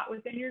climbers not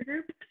within your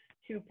group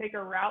to pick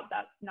a route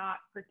that's not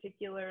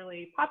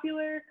particularly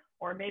popular,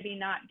 or maybe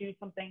not do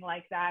something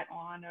like that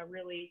on a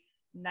really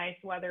nice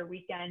weather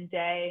weekend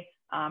day.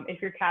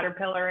 If you're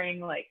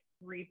caterpillaring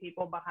three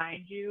people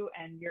behind you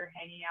and you're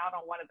hanging out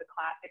on one of the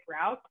classic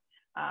routes,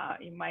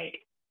 you might,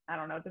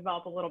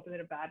 develop a little bit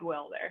of bad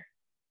will there.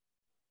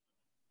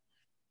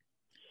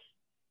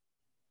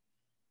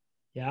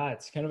 Yeah,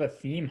 it's kind of a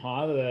theme,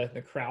 huh?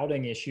 The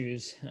crowding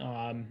issues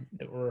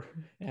that we're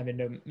having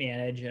to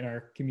manage in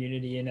our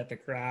community and at the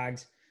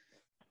crags.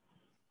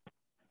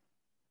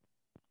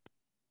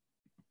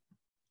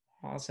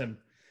 Awesome.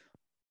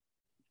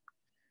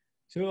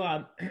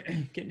 So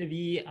getting to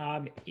be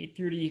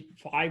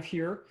 8:35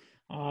 here.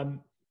 I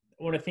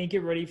want to thank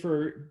everybody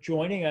for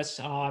joining us.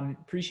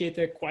 Appreciate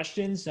the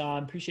questions.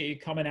 Appreciate you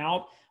coming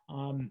out.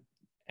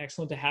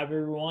 Excellent to have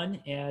everyone.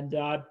 And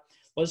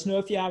let us know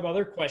if you have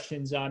other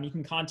questions. You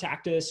can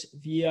contact us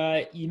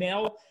via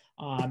email.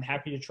 I'm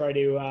happy to try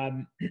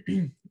to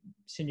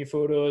send you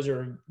photos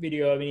or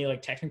video of any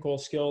technical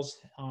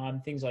skills,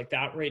 things like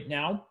that right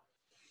now.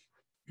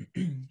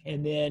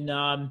 And then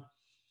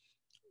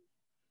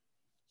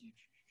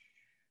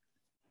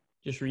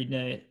Just reading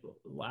a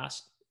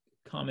last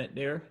comment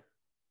there.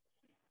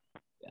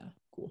 Yeah,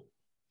 cool.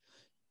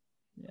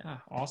 Yeah,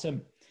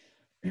 awesome.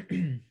 So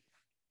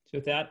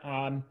with that,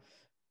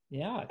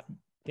 yeah,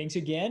 thanks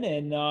again,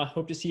 and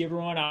hope to see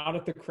everyone out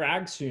at the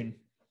Crag soon.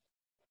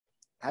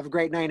 Have a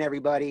great night,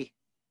 everybody.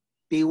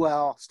 Be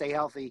well, stay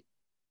healthy.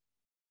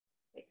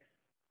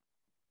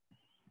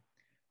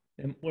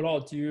 And what I'll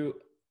do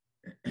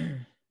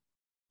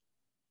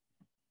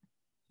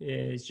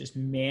is just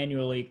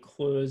manually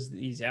close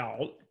these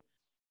out.